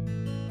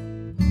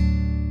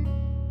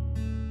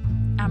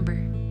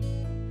 Amber,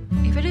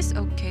 if it is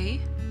okay,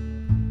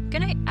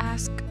 can I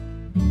ask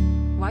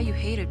why you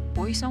hated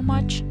boys so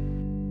much?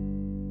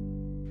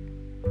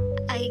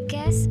 I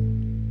guess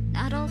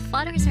not all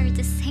fathers are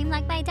the same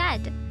like my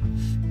dad.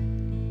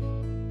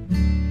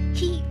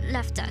 He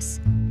left us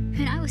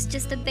when I was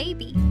just a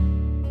baby.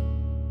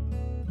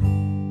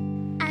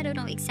 I don't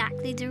know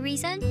exactly the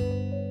reason.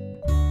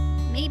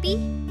 Maybe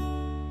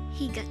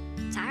he got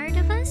tired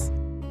of us?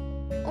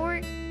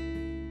 Or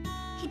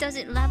he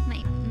doesn't love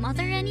my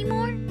mother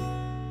anymore?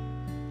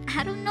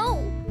 I don't know.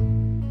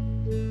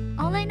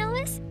 All I know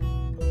is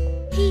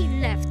he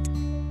left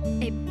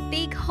a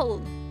big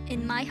hole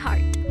in my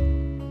heart.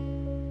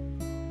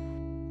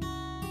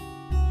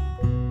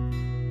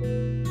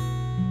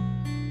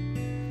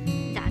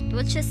 That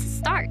was just a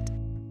start.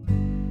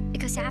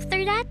 Because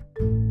after that,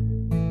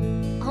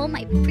 all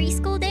my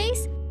preschool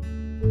days,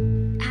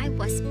 I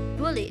was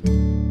bullied.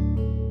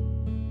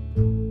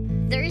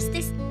 There is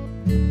this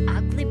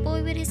ugly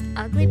boy with his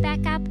ugly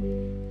backup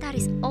that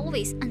is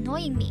always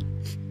annoying me,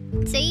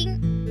 saying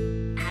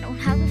I don't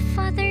have a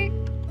father.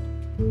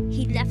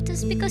 He left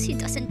us because he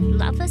doesn't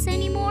love us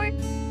anymore.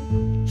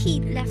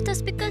 He left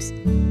us because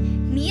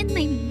me and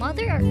my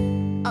mother are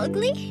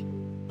ugly,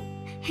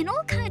 and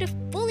all kind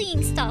of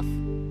bullying stuff.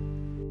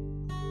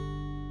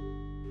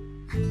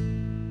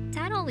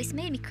 That always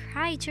made me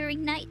cry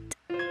during night.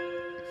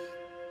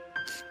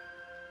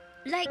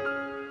 Like,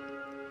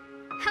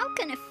 how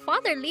can a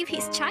father leave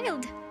his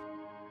child?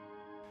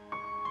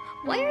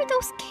 Why are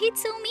those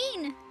kids so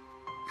mean?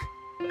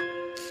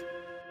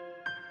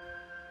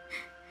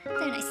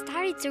 Then I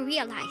started to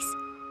realize,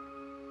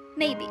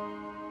 maybe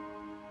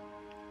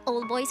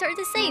all boys are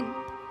the same.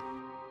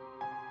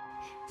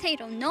 They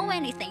don't know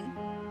anything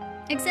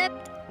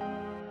except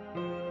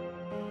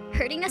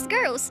hurting us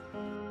girls.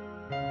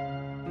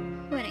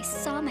 When I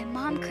saw my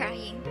mom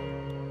crying,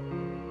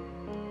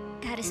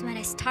 that is when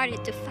I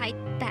started to fight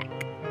back.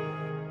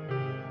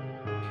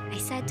 I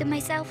said to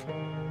myself,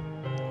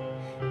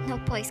 no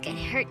boys can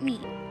hurt me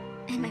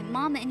and my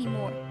mom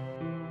anymore.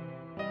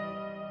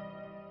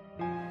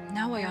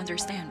 Now I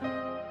understand.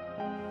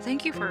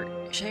 Thank you for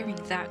sharing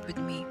that with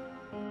me.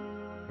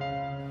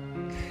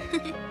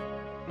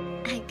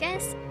 I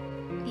guess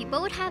we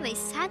both have a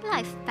sad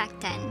life back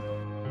then.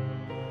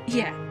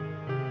 Yeah.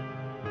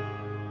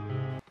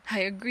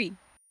 I agree.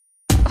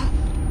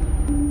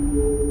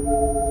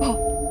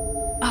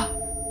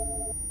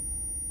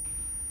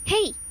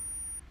 Hey,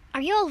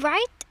 are you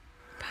alright?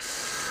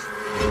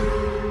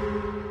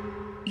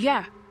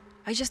 Yeah,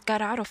 I just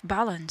got out of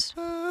balance.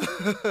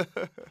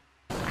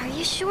 Are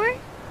you sure?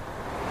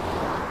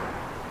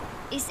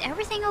 Is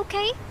everything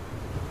okay?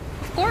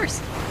 Of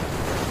course.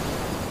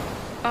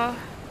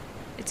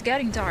 It's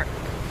getting dark.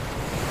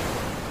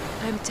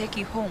 Let me take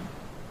you home.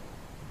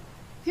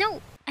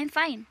 No, I'm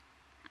fine.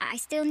 I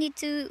still need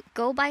to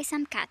go buy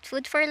some cat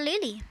food for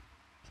Lily.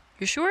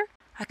 You sure?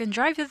 I can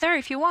drive you there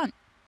if you want.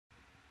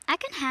 I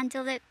can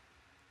handle it.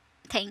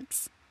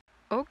 Thanks.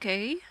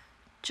 Okay,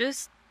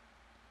 just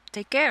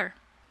take care.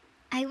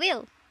 I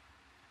will.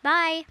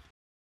 Bye.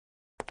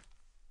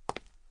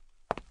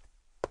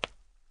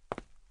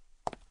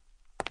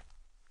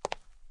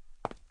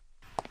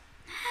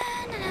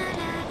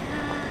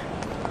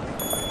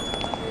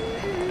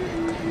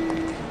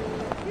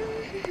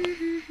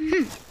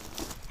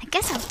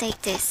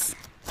 take this.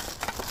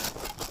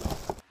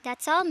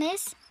 That's all,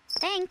 miss.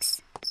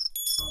 Thanks.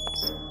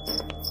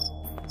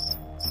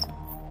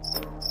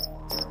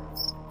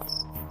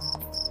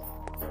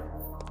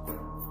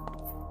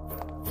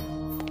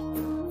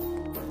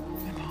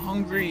 I'm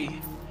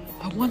hungry.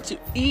 I want to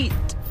eat.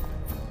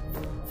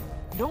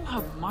 I don't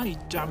have money,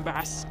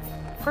 dumbass.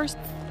 First,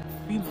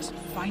 we must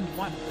find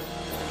one.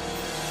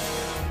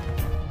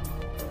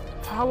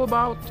 How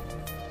about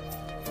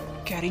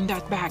getting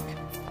that bag?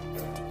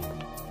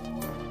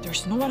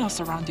 There's no one else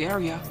around the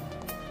area.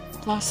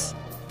 Plus,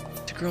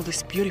 the girl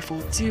is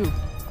beautiful too.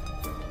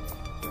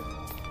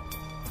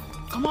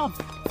 Come on.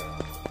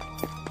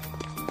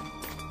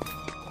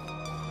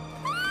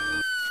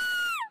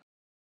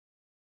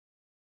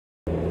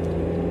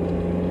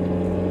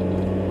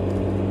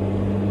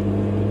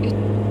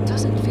 It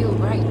doesn't feel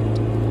right.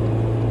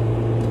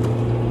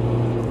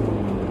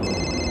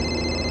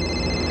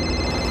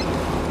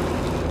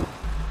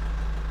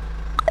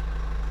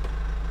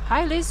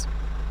 Hi, Liz.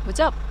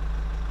 What's up?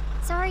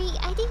 Sorry,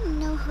 I didn't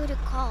know who to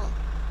call.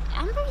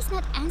 Amber is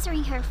not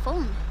answering her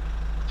phone.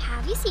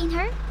 Have you seen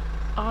her?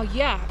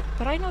 Yeah,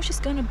 but I know she's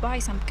gonna buy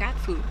some cat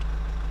food.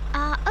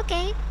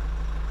 Okay.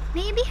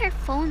 Maybe her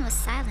phone was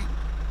silent.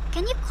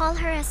 Can you call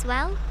her as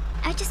well?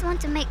 I just want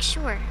to make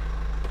sure.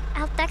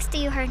 I'll text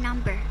you her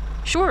number.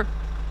 Sure.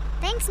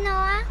 Thanks,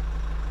 Noah.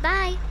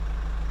 Bye.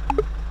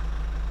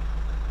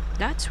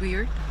 That's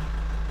weird.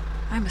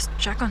 I must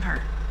check on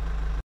her.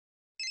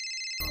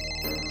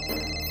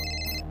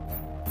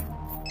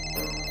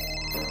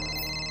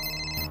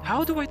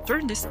 How do I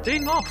turn this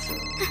thing off?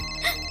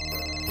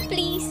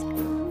 Please.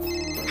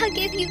 I'll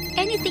give you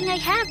anything I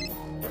have.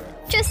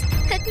 Just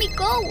let me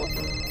go.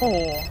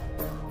 Oh,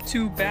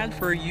 too bad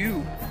for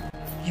you.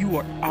 You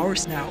are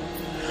ours now.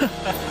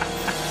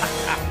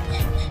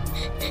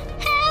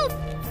 Help!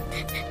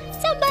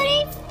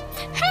 Somebody!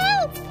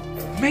 Help!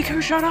 Make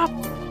her shut up!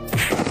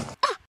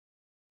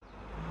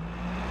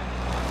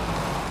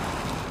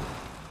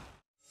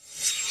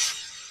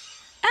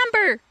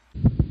 Amber!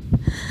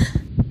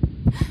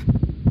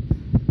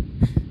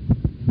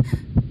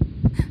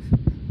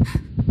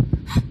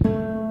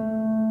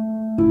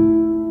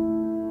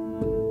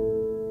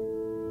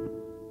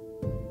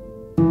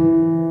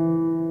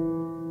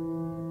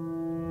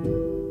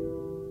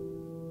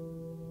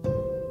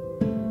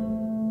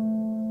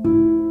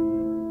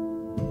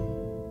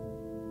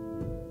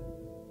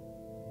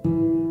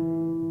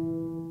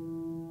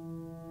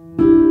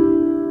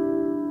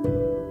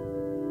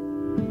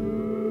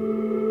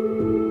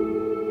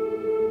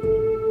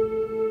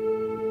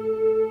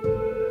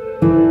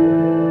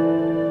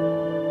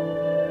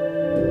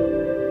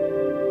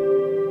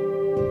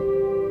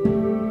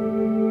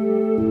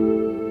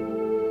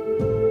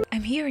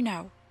 I'm here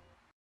now.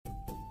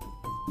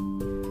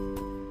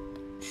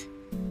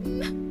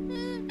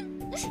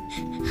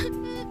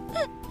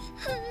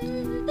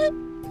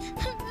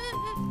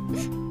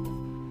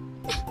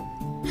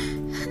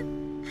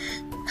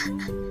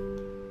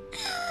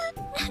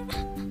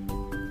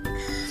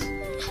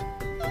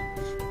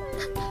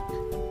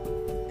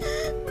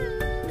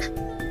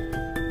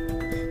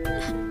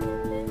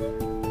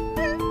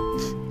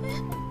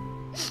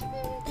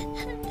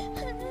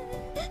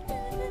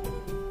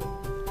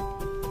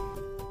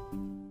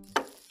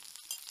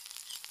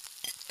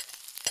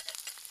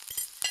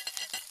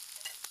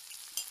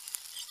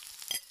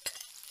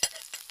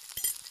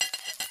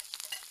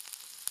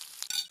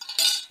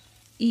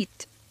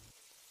 Eat.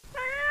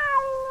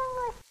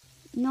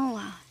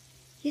 Noah,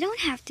 you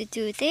don't have to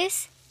do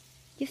this.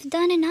 You've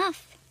done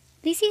enough.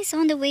 Lizzie is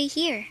on the way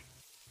here.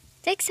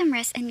 Take some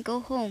rest and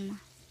go home.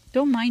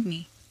 Don't mind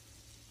me.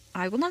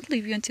 I will not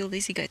leave you until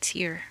Lizzie gets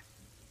here.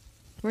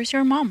 Where's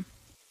your mom?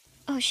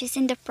 Oh, she's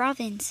in the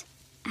province.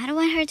 I don't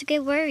want her to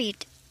get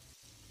worried.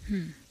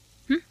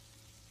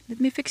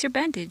 Let me fix your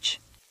bandage.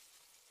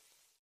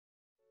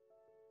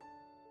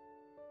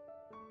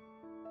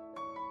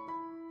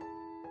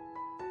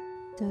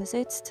 Does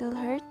it still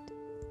hurt?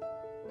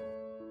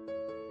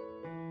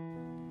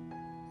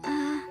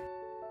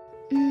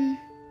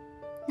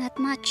 Not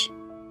much.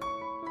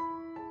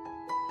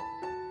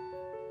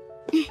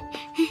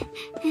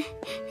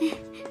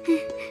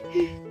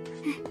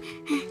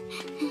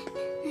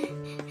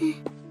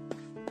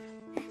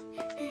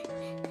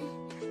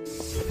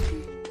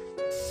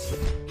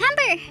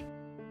 Amber!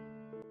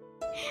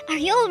 Are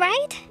you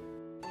alright?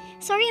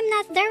 Sorry I'm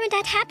not there when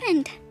that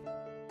happened.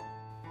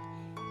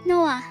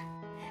 Noah,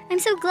 I'm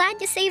so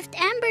glad you saved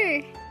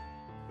Amber.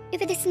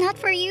 If it is not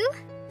for you,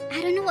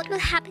 I don't know what will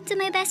happen to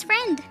my best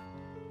friend.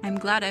 I'm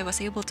glad I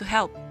was able to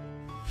help.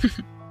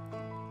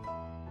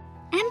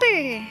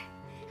 Amber,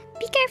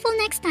 be careful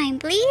next time,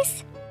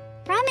 please.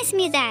 Promise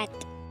me that.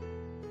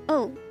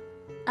 Oh,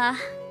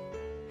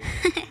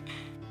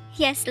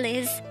 yes,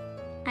 Liz,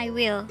 I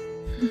will.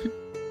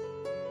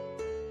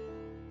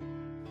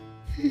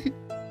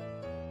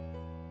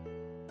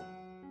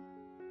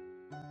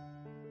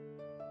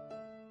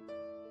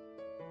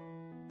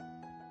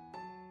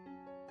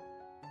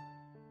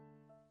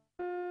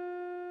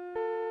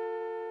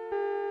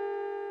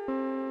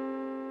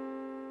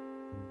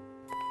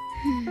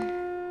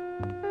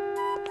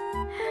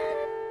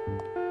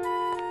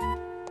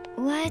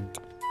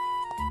 But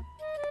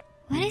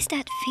what is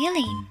that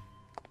feeling?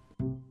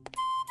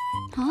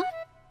 Huh?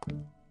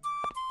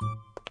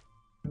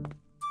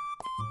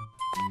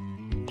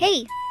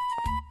 Hey,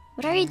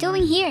 what are you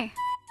doing here?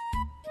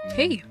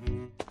 Hey.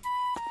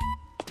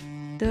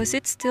 Does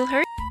it still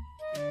hurt?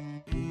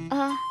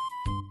 Uh,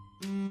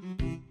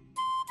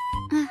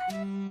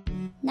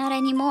 Not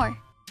anymore.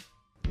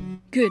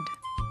 Good.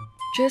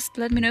 Just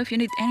let me know if you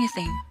need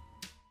anything.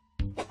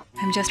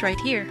 I'm just right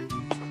here.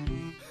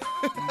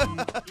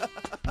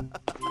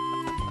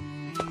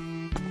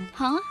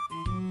 Huh?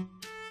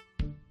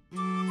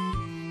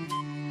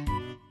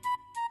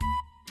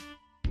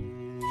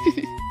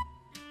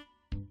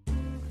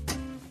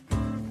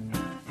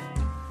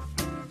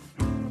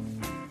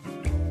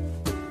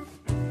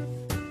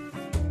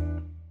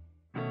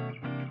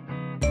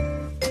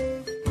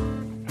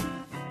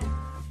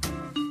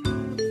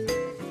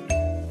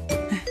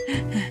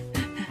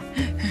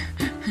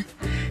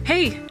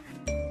 Hey!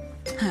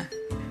 Huh.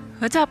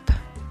 What's up?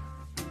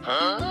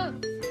 Huh?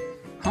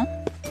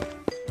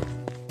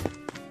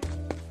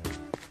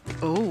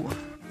 Oh.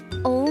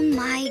 Oh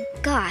my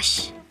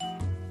gosh.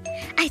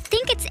 I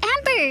think it's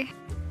Amber.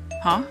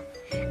 Huh?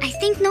 I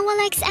think Noah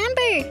likes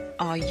Amber.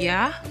 Oh,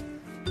 yeah?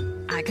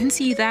 I can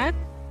see that.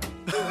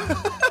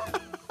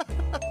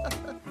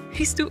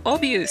 He's too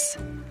obvious.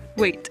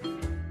 Wait.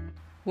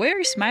 Why are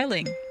you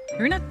smiling?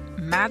 You're not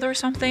mad or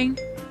something?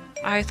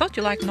 I thought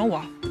you liked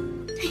Noah.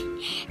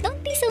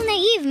 Don't be so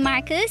naive,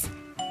 Marcus.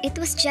 It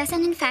was just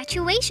an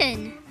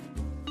infatuation.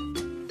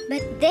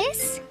 But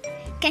this?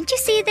 Can't you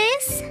see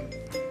this?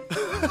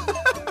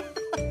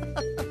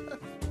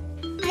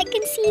 I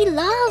can see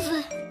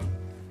love.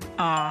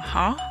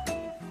 Uh-huh.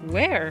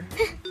 Where?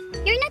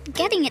 You're not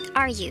getting it,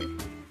 are you?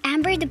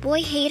 Amber, the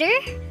boy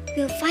hater,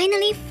 will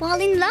finally fall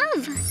in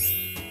love.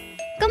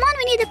 Come on,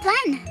 we need a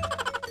plan.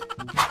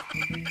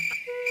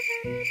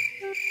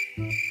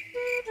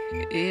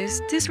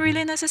 Is this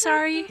really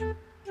necessary?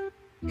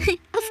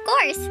 Of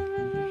course.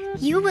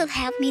 You will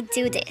help me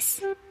do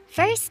this.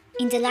 First,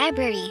 in the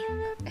library.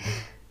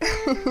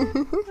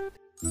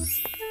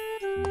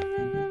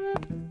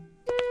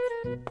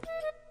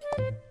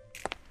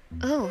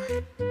 Oh,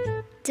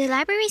 the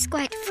library is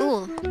quite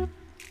full.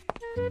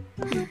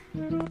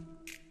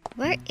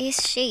 Where is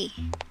she?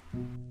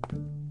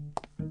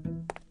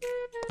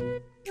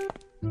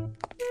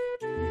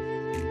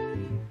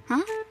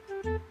 Huh?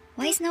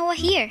 Why is Noah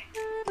here?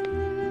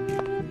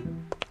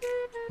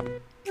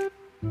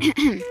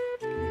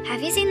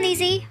 Have you seen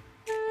Lizzie?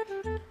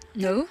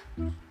 No.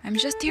 I'm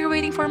just here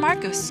waiting for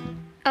Marcus.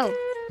 Oh.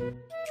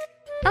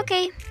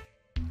 Okay.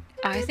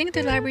 I think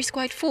the library's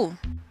quite full.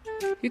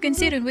 You can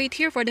sit and wait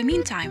here for the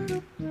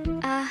meantime.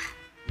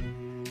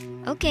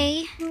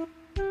 Okay.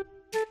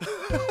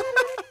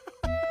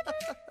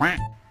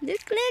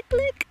 Look, look,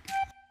 look.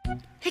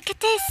 Look at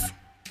this.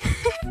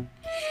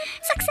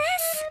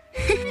 Success!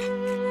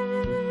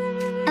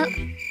 Oh.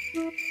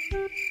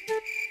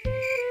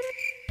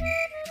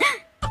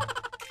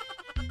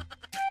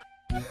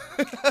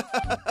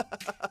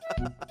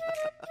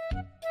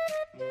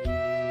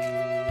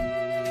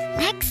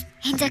 Next,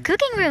 in the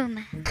cooking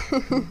room.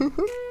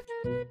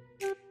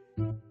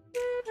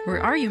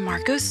 Where are you,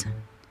 Marcus?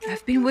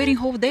 I've been waiting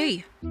whole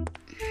day. Oh,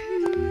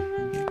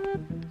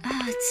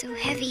 it's so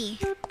heavy.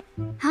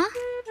 Huh?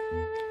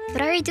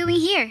 What are you doing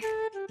here?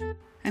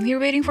 I'm here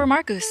waiting for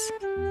Marcus.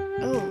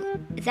 Oh,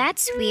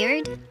 that's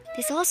weird.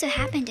 This also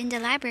happened in the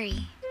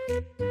library.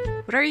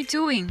 What are you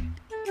doing?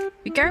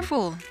 Be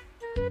careful.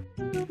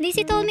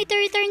 Lizzie told me to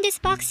return this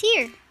box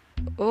here.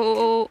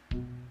 Oh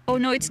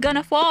no, it's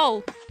gonna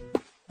fall.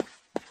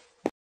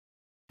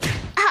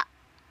 Ah!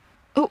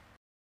 Oh.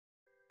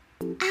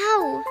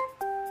 Ow!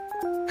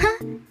 Huh?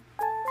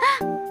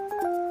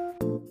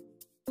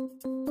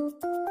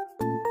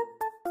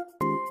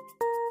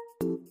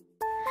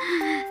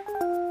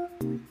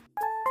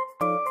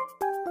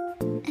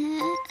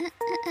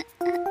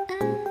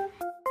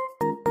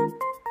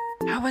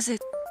 How was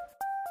it?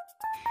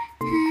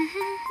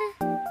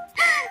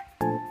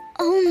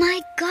 Oh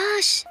my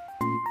gosh!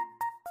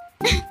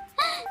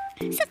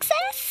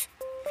 Success!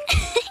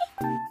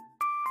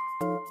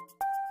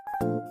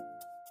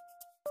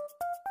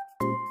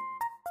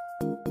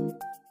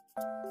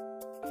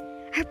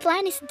 Our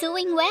plan is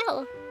doing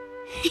well.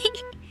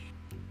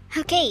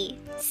 Okay,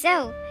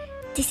 so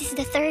this is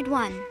the third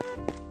one.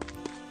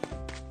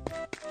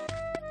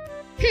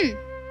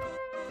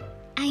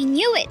 I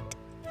knew it.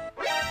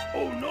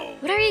 Oh no!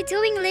 What are you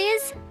doing,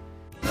 Liz?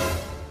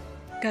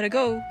 Gotta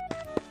go.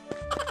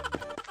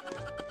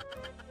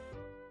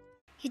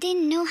 You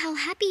didn't know how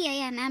happy I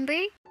am,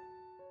 Amber?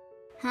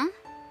 Huh?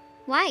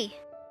 Why?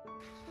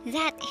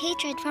 That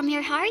hatred from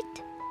your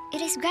heart?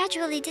 It is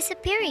gradually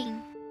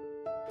disappearing.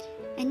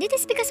 And it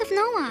is because of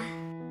Noah.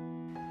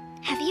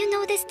 Have you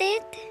noticed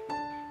it?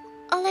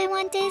 All I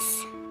want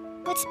is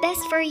what's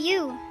best for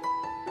you.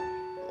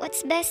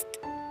 What's best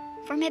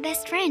for my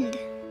best friend.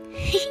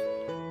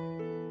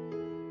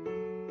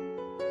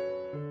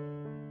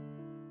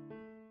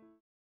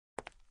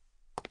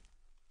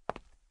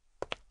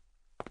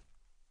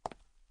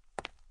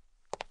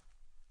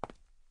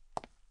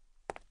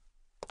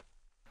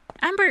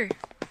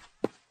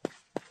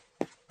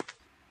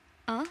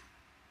 Oh,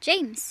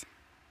 James.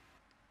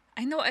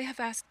 I know I have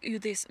asked you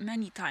this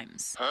many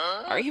times.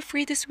 Are you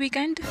free this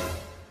weekend?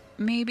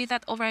 Maybe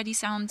that already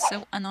sounds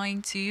so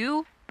annoying to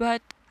you,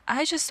 but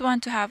I just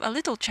want to have a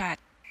little chat.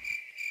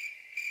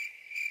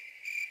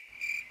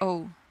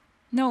 Oh,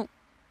 no,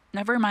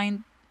 never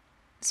mind.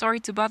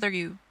 Sorry to bother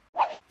you.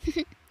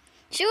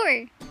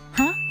 Sure.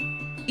 Huh?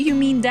 You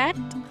mean that?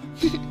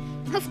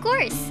 Of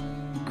course.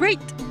 Great!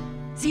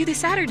 See you this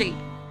Saturday.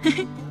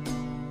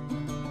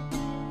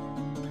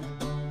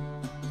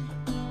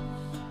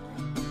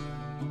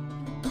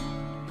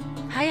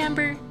 Hi,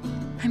 Amber.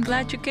 I'm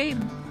glad you came.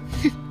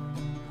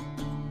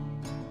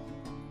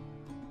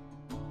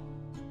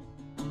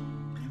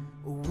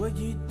 What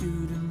you do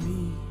to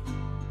me?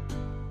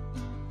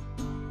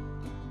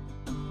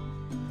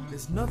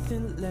 There's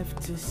nothing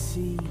left to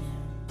see.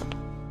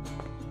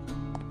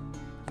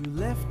 You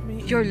left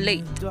me. You're in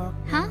late. the dark.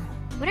 Huh?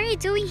 What are you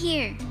doing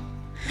here?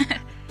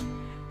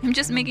 I'm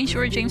just making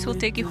sure James will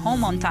take you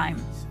home on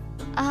time.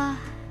 Huh?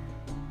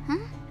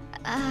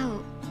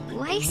 Oh,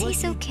 why is he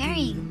so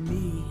caring?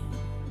 Me.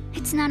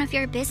 It's none of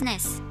your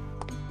business.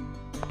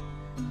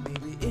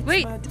 Maybe it's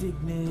Wait. my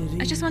dignity.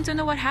 I just want to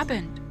know what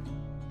happened.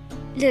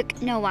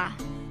 Look, Noah.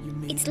 You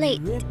made It's me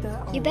late. rip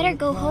that You all better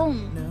go apart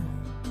home. now.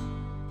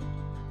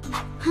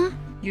 Huh?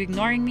 You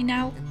ignoring me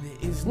now? And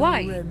there is no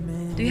Why?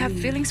 remedy. Do you have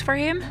feelings for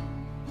him?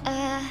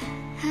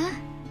 Huh?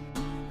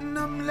 And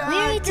I'm Why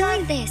are you like,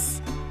 doing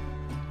this?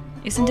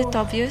 Isn't it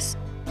obvious?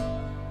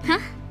 Huh?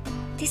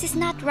 This is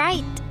not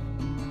right.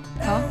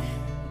 Huh?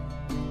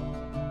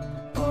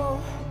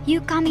 oh,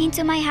 You coming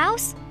into my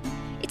house?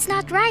 It's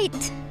not right.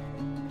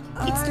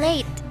 It's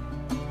late.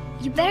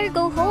 You better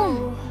go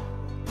home.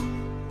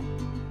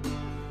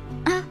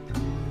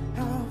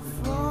 how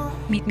far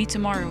Meet me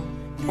tomorrow,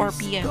 4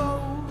 p.m.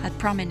 at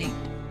Promenade.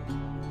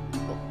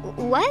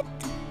 What?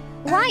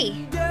 Why?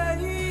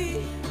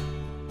 day.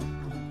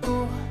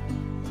 Oh.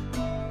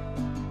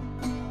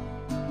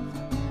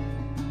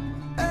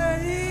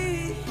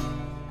 Hey.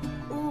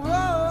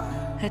 Whoa.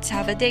 Let's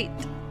have a date.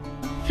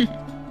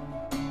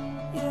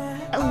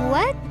 Yeah.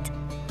 What?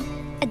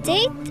 A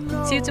date?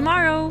 See you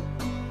tomorrow.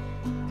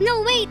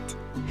 No, wait.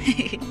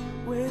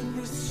 With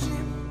this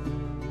ship.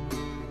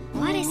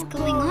 What is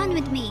going on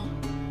with me?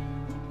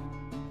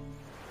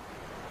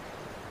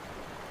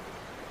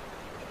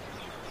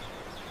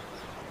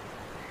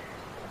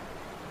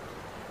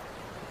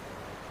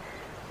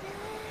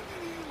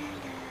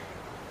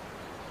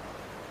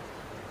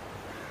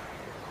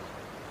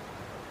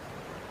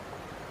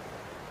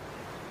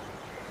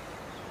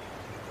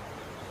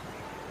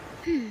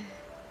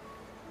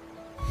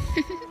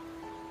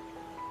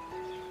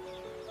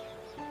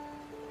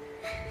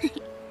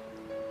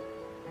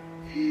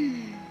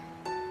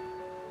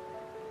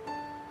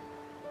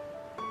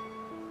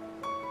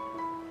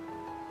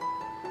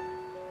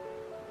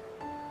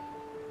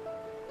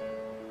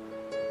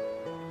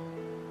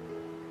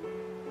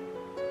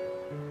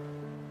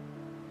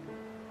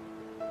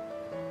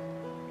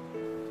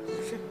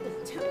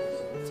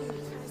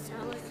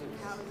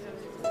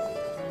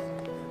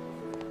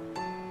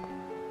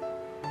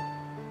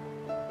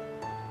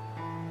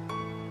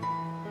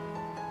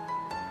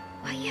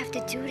 Why you have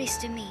to do this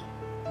to me?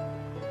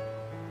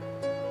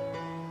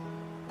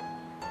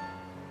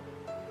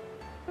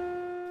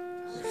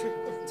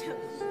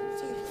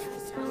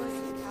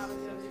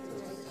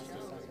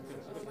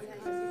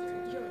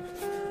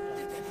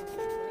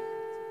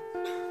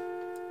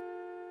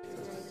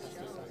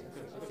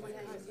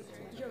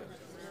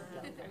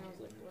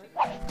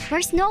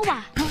 Where's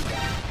Noah?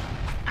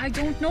 I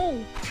don't know.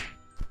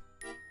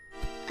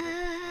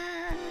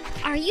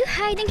 Are you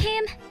hiding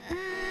him?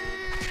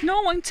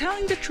 No, I'm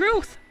telling the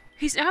truth.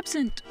 He's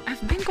absent.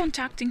 I've been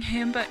contacting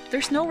him, but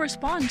there's no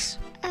response.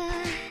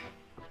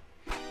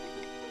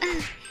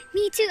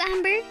 Me too,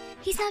 Amber.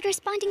 He's not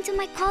responding to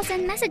my calls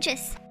and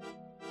messages.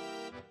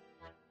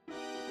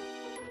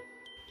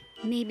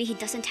 Maybe he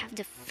doesn't have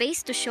the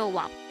face to show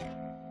up.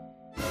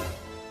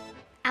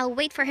 I'll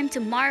wait for him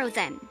tomorrow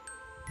then.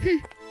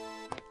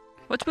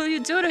 What will you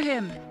do to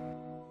him?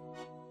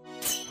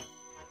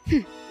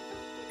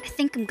 I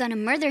think I'm gonna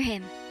murder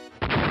him.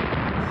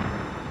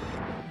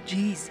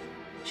 Jeez,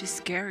 she's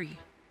scary.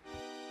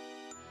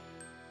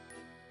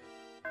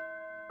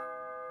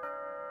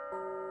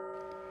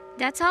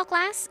 That's all,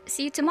 class.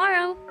 See you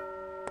tomorrow.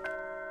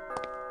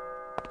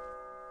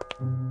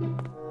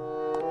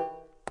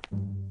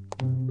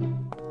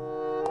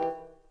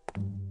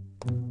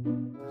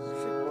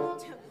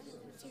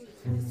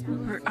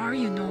 Where are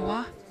you,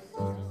 Noah?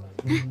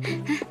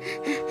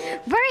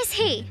 Where is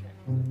he?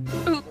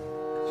 Oh,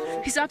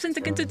 he's absent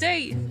again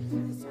today.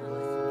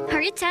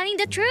 Are you telling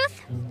the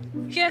truth?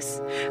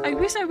 Yes, I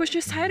wish I was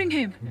just hiding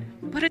him,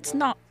 but it's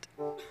not.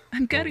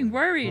 I'm getting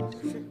worried.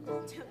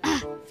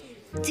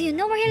 Do you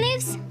know where he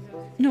lives?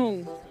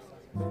 No.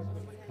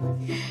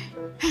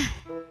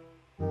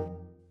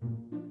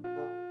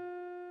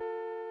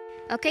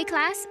 Okay,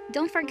 class,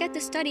 don't forget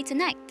to study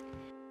tonight.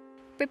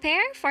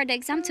 Prepare for the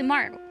exam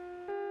tomorrow.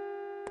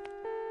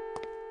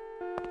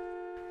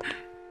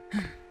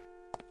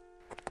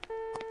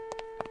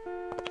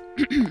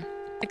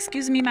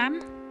 Excuse me,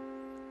 ma'am.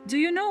 Do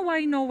you know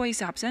why Noah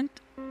is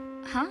absent?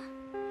 Huh?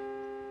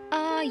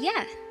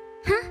 Yeah.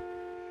 Huh?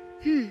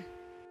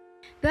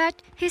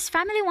 But his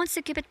family wants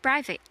to keep it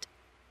private.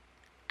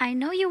 I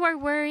know you are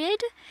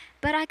worried,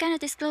 but I cannot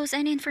disclose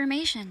any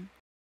information.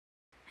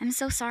 I'm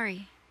so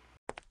sorry.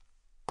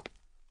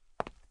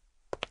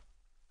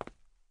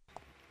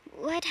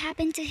 What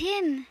happened to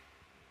him?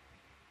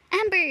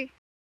 Amber!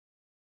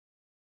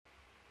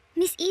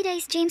 Miss Ida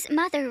is James'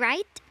 mother,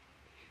 right?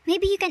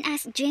 Maybe you can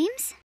ask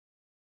James?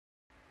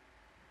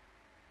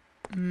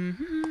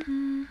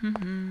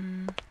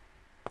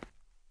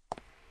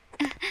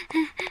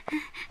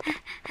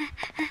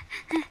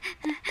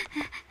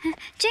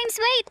 James,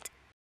 wait!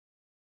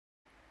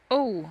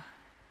 Oh,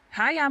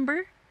 hi,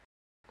 Amber.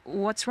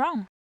 What's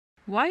wrong?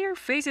 Why your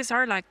faces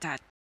are like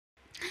that?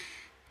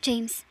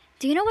 James,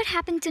 do you know what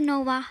happened to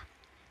Noah?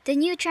 The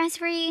new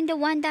transferee in the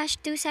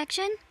 1-2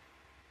 section?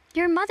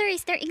 Your mother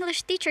is their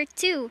English teacher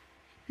too.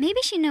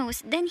 Maybe she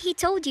knows, then he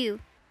told you.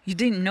 You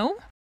didn't know?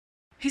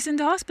 He's in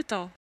the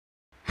hospital.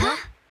 Huh?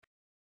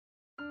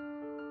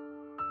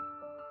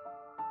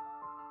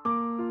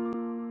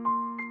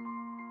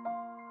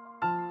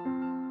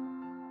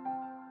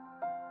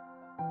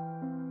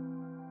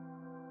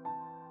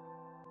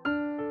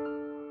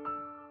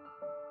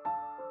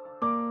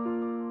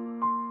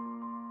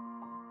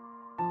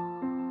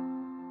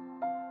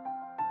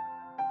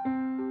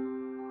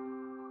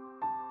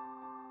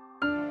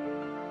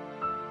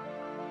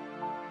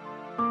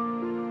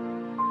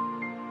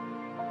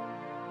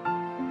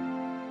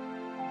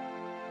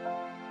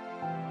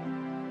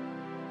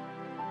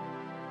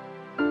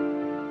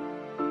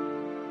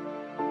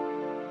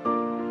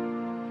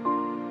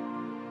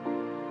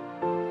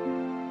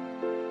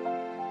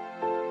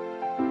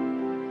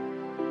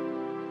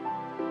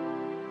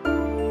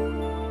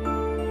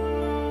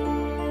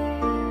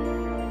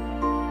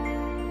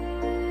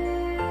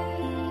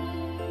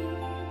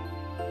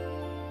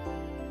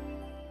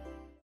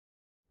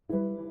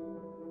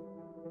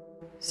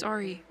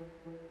 Sorry.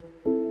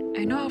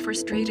 I know how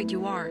frustrated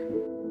you are.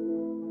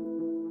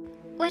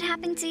 What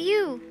happened to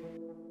you?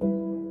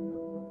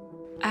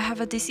 I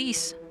have a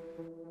disease.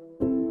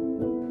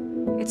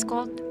 It's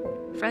called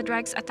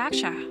Friedreich's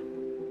ataxia.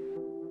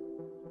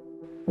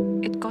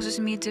 It causes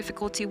me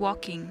difficulty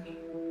walking.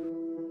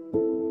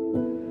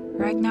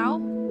 Right now,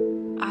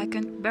 I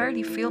can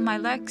barely feel my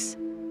legs.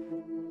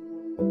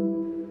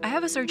 I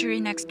have a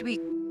surgery next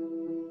week.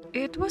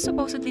 It was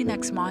supposedly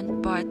next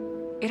month, but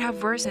it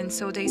have worsened,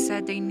 so they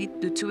said they need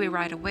to do it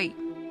right away.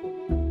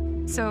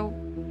 So,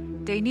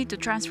 they need to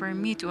transfer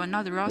me to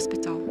another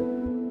hospital.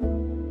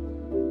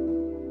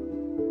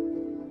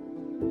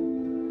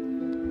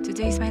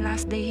 Today's my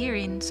last day here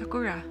in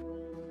Sakura.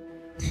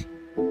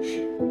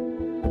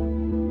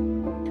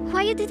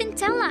 Why you didn't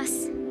tell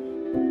us?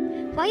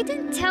 Why you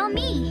didn't tell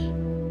me?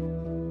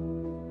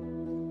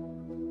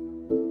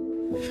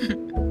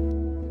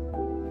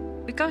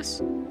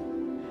 Because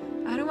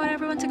I don't want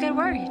everyone to get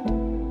worried.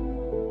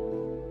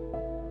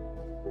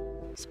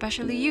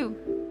 Especially you.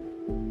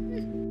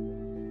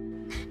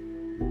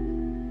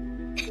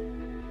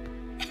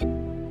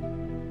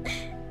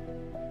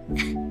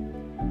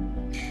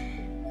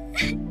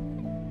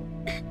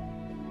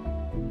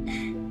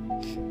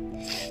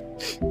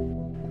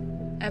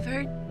 I've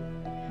heard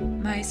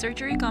my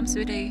surgery comes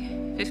with a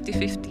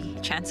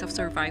 50-50 chance of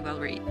survival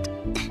rate.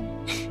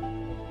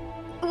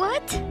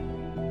 What?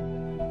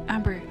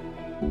 Amber,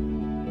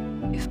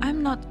 if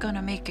I'm not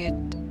gonna make it,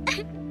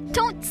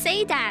 Don't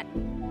say that!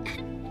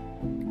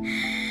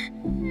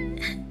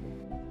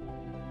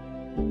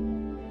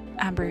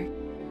 Amber,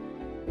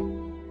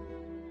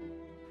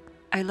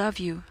 I love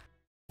you.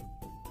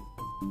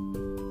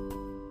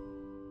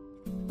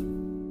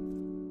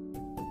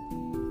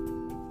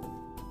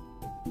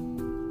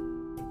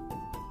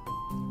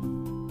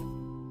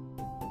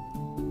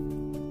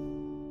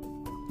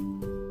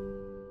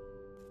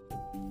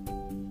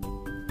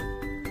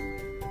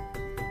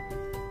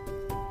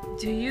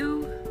 Do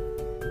you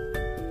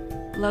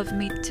love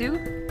me too?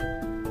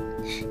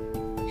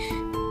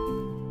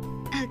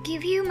 I'll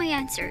give you my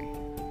answer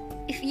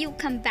if you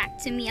come back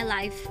to me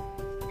alive.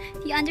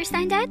 You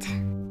understand that?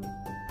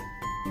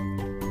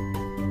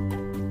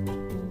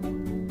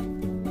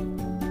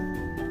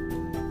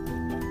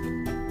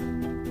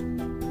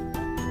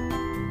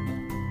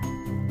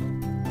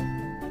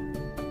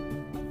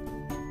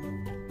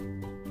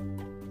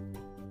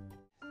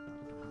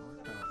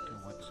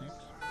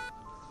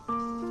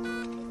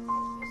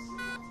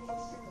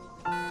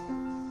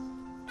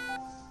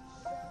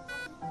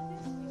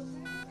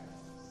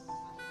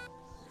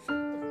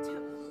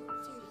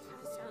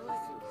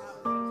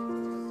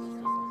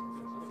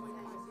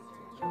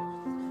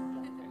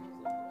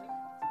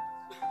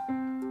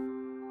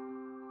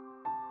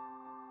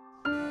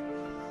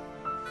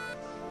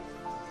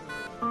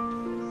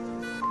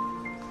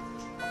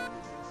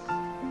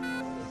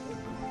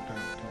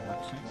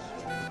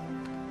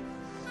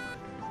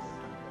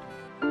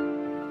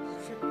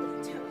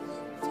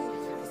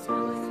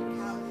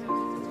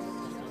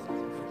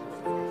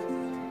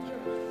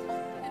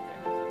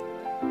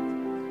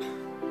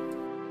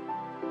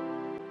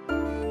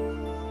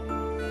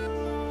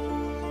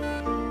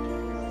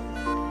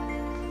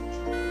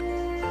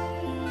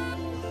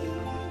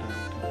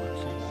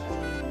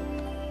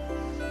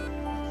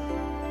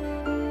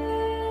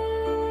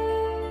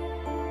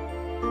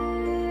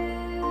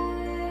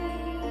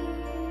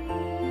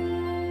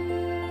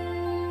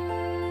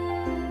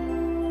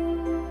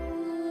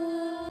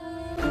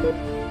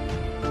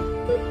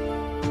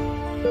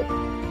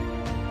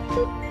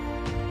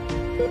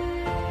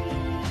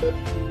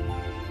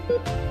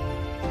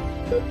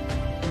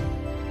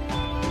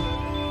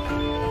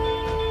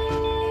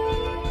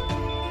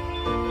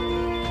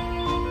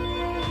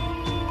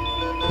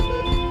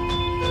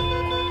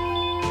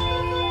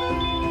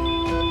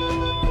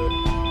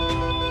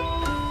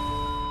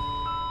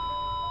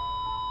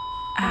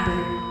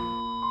 Amber,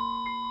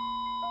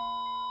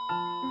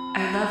 I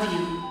love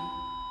you.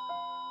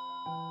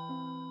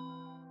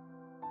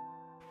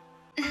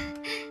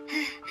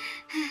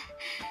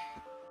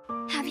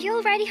 Have you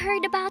already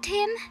heard about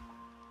him?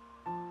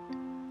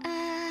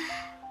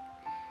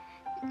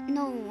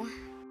 No.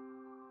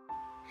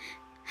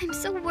 I'm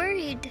so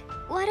worried.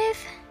 What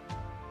if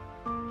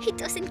he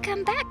doesn't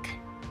come back?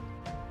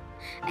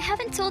 I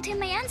haven't told him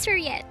my answer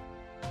yet.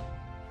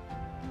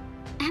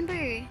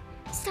 Amber,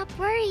 stop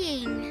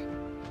worrying.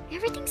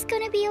 Everything's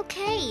gonna be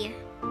okay.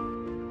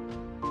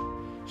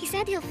 He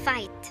said he'll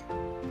fight.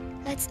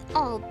 Let's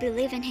all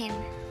believe in him.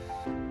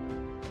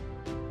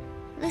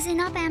 Listen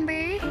up,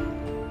 Amber.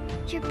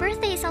 Your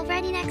birthday is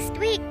already next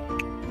week,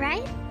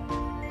 right?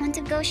 Want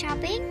to go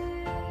shopping?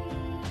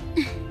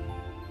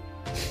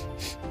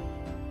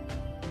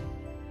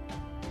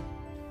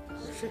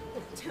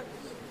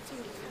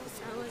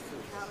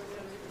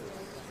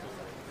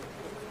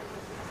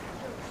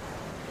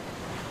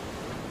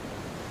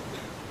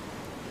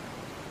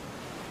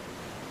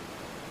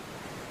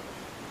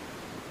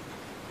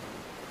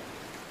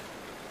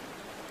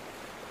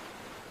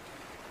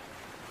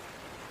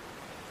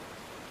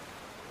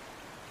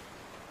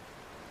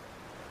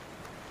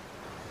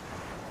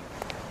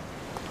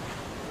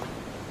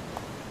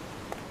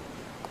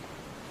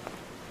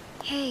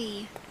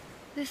 Hey,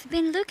 we've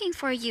been looking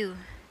for you.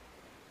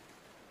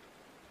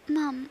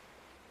 Mom,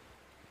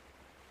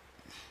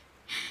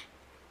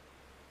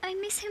 I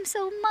miss him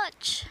so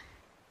much.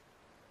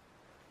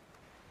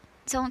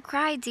 Don't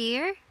cry,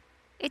 dear.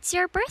 It's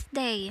your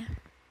birthday.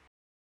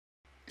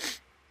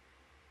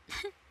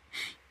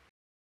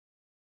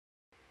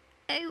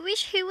 I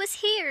wish he was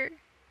here.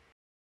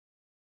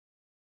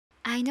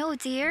 I know,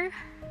 dear,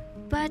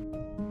 but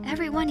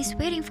everyone is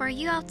waiting for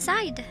you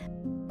outside.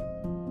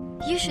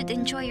 You should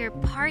enjoy your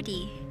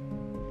party.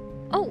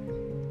 Oh,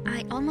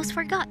 I almost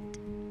forgot.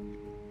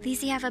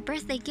 Lizzie have a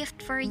birthday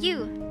gift for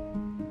you.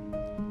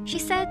 She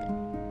said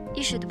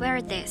you should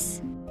wear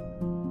this.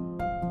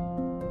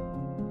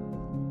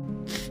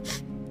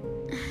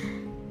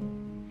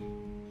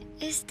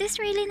 Is this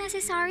really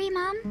necessary,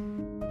 Mom?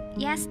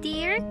 Yes,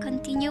 dear.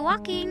 Continue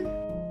walking.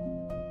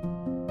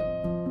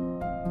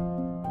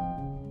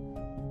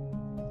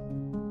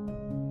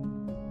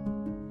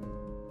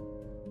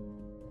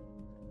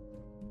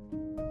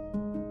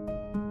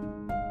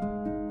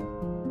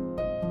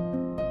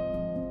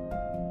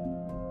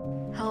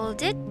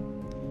 Hold it.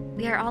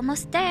 We are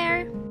almost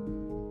there.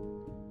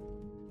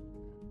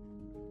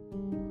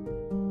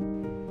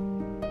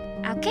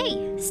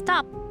 Okay,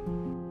 stop.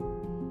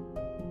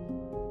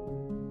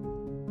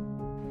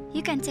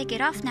 You can take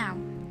it off now.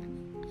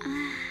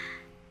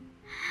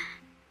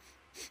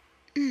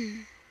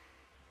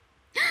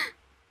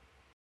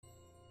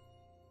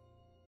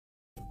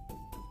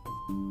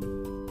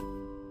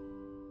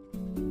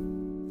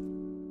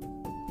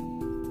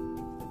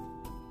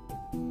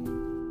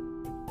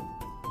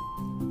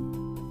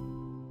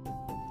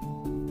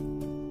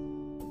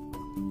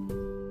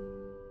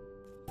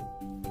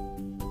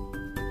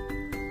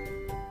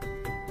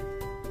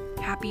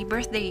 Happy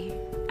birthday,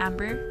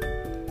 Amber.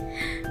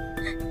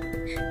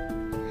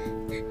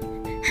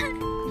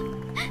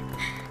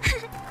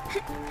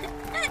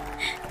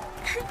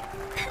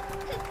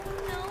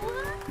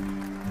 Noah?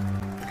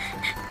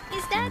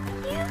 Is that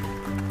you?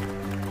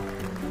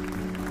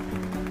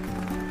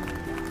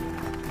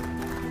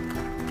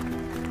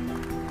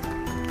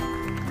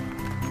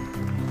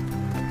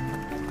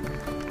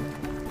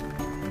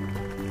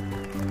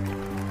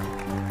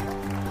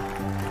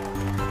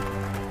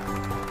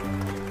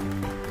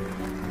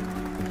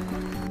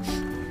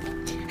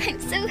 I'm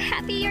so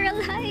happy you're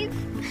alive.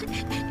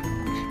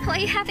 Why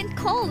you haven't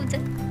called?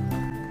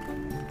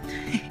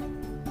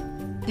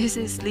 This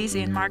is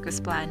Lizzie and Marco's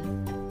plan.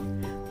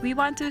 We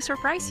want to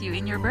surprise you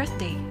in your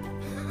birthday.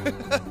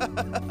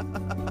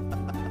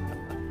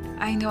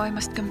 I know I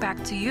must come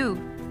back to you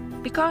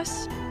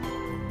because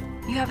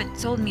you haven't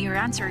told me your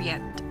answer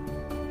yet.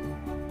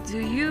 Do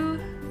you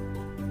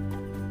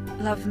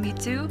love me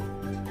too?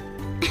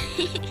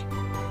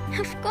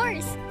 Of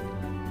course.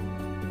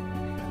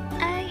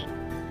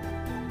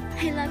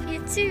 I love you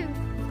too.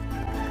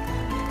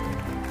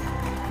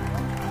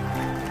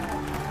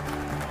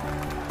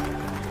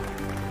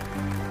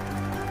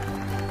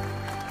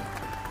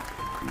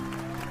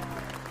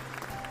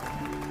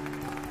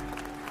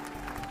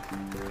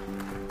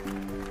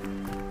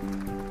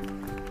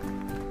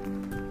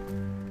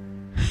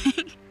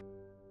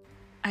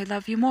 I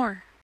love you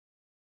more.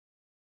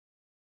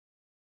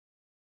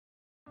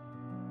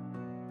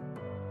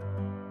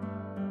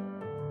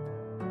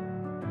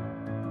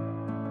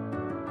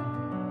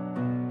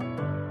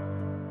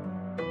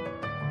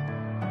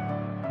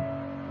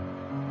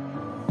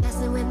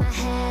 my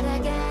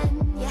head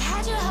again. You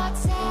had your heart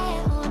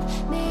set on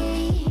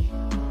me,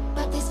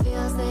 but these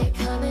feels, they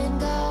come and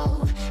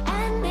go,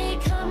 and they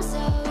come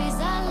so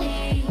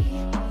easily.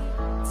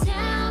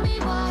 Tell me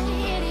what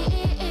it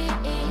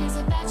is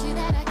about you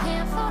that I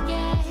can't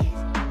forget,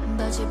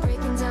 but you're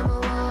breaking down my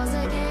walls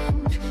again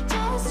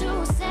just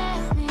to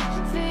set me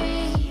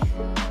free.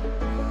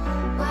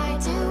 Why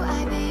do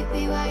I,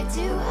 baby, why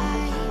do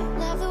I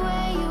love the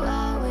way you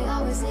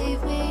always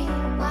leave me?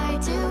 Why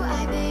do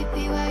I,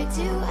 baby, why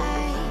do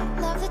I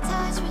love the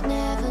touch but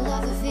never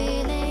love the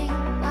feeling?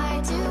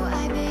 Why do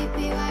I,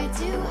 baby, why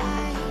do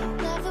I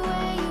love the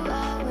way you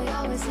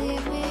always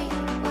leave me?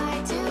 Why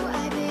do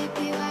I,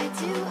 baby, why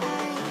do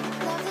I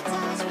love the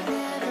touch but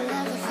never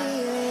love the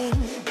feeling?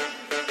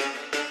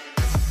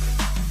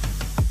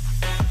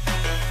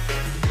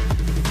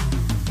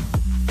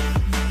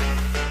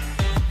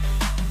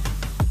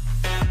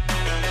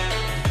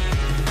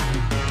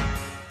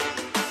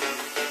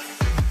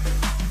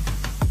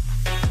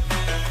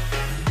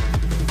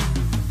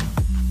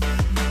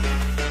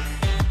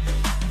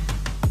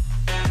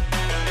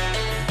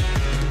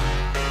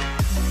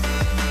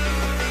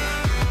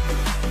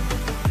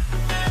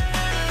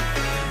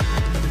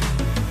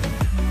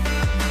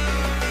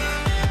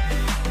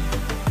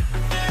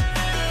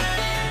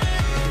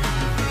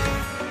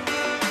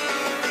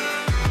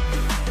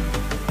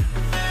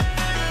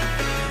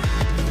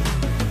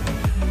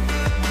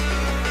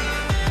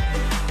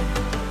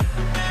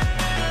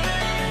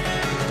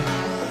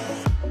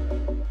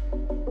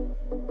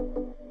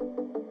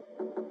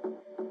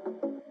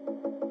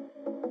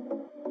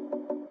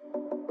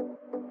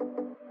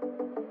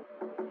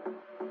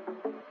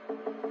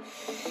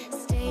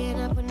 Staying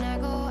up when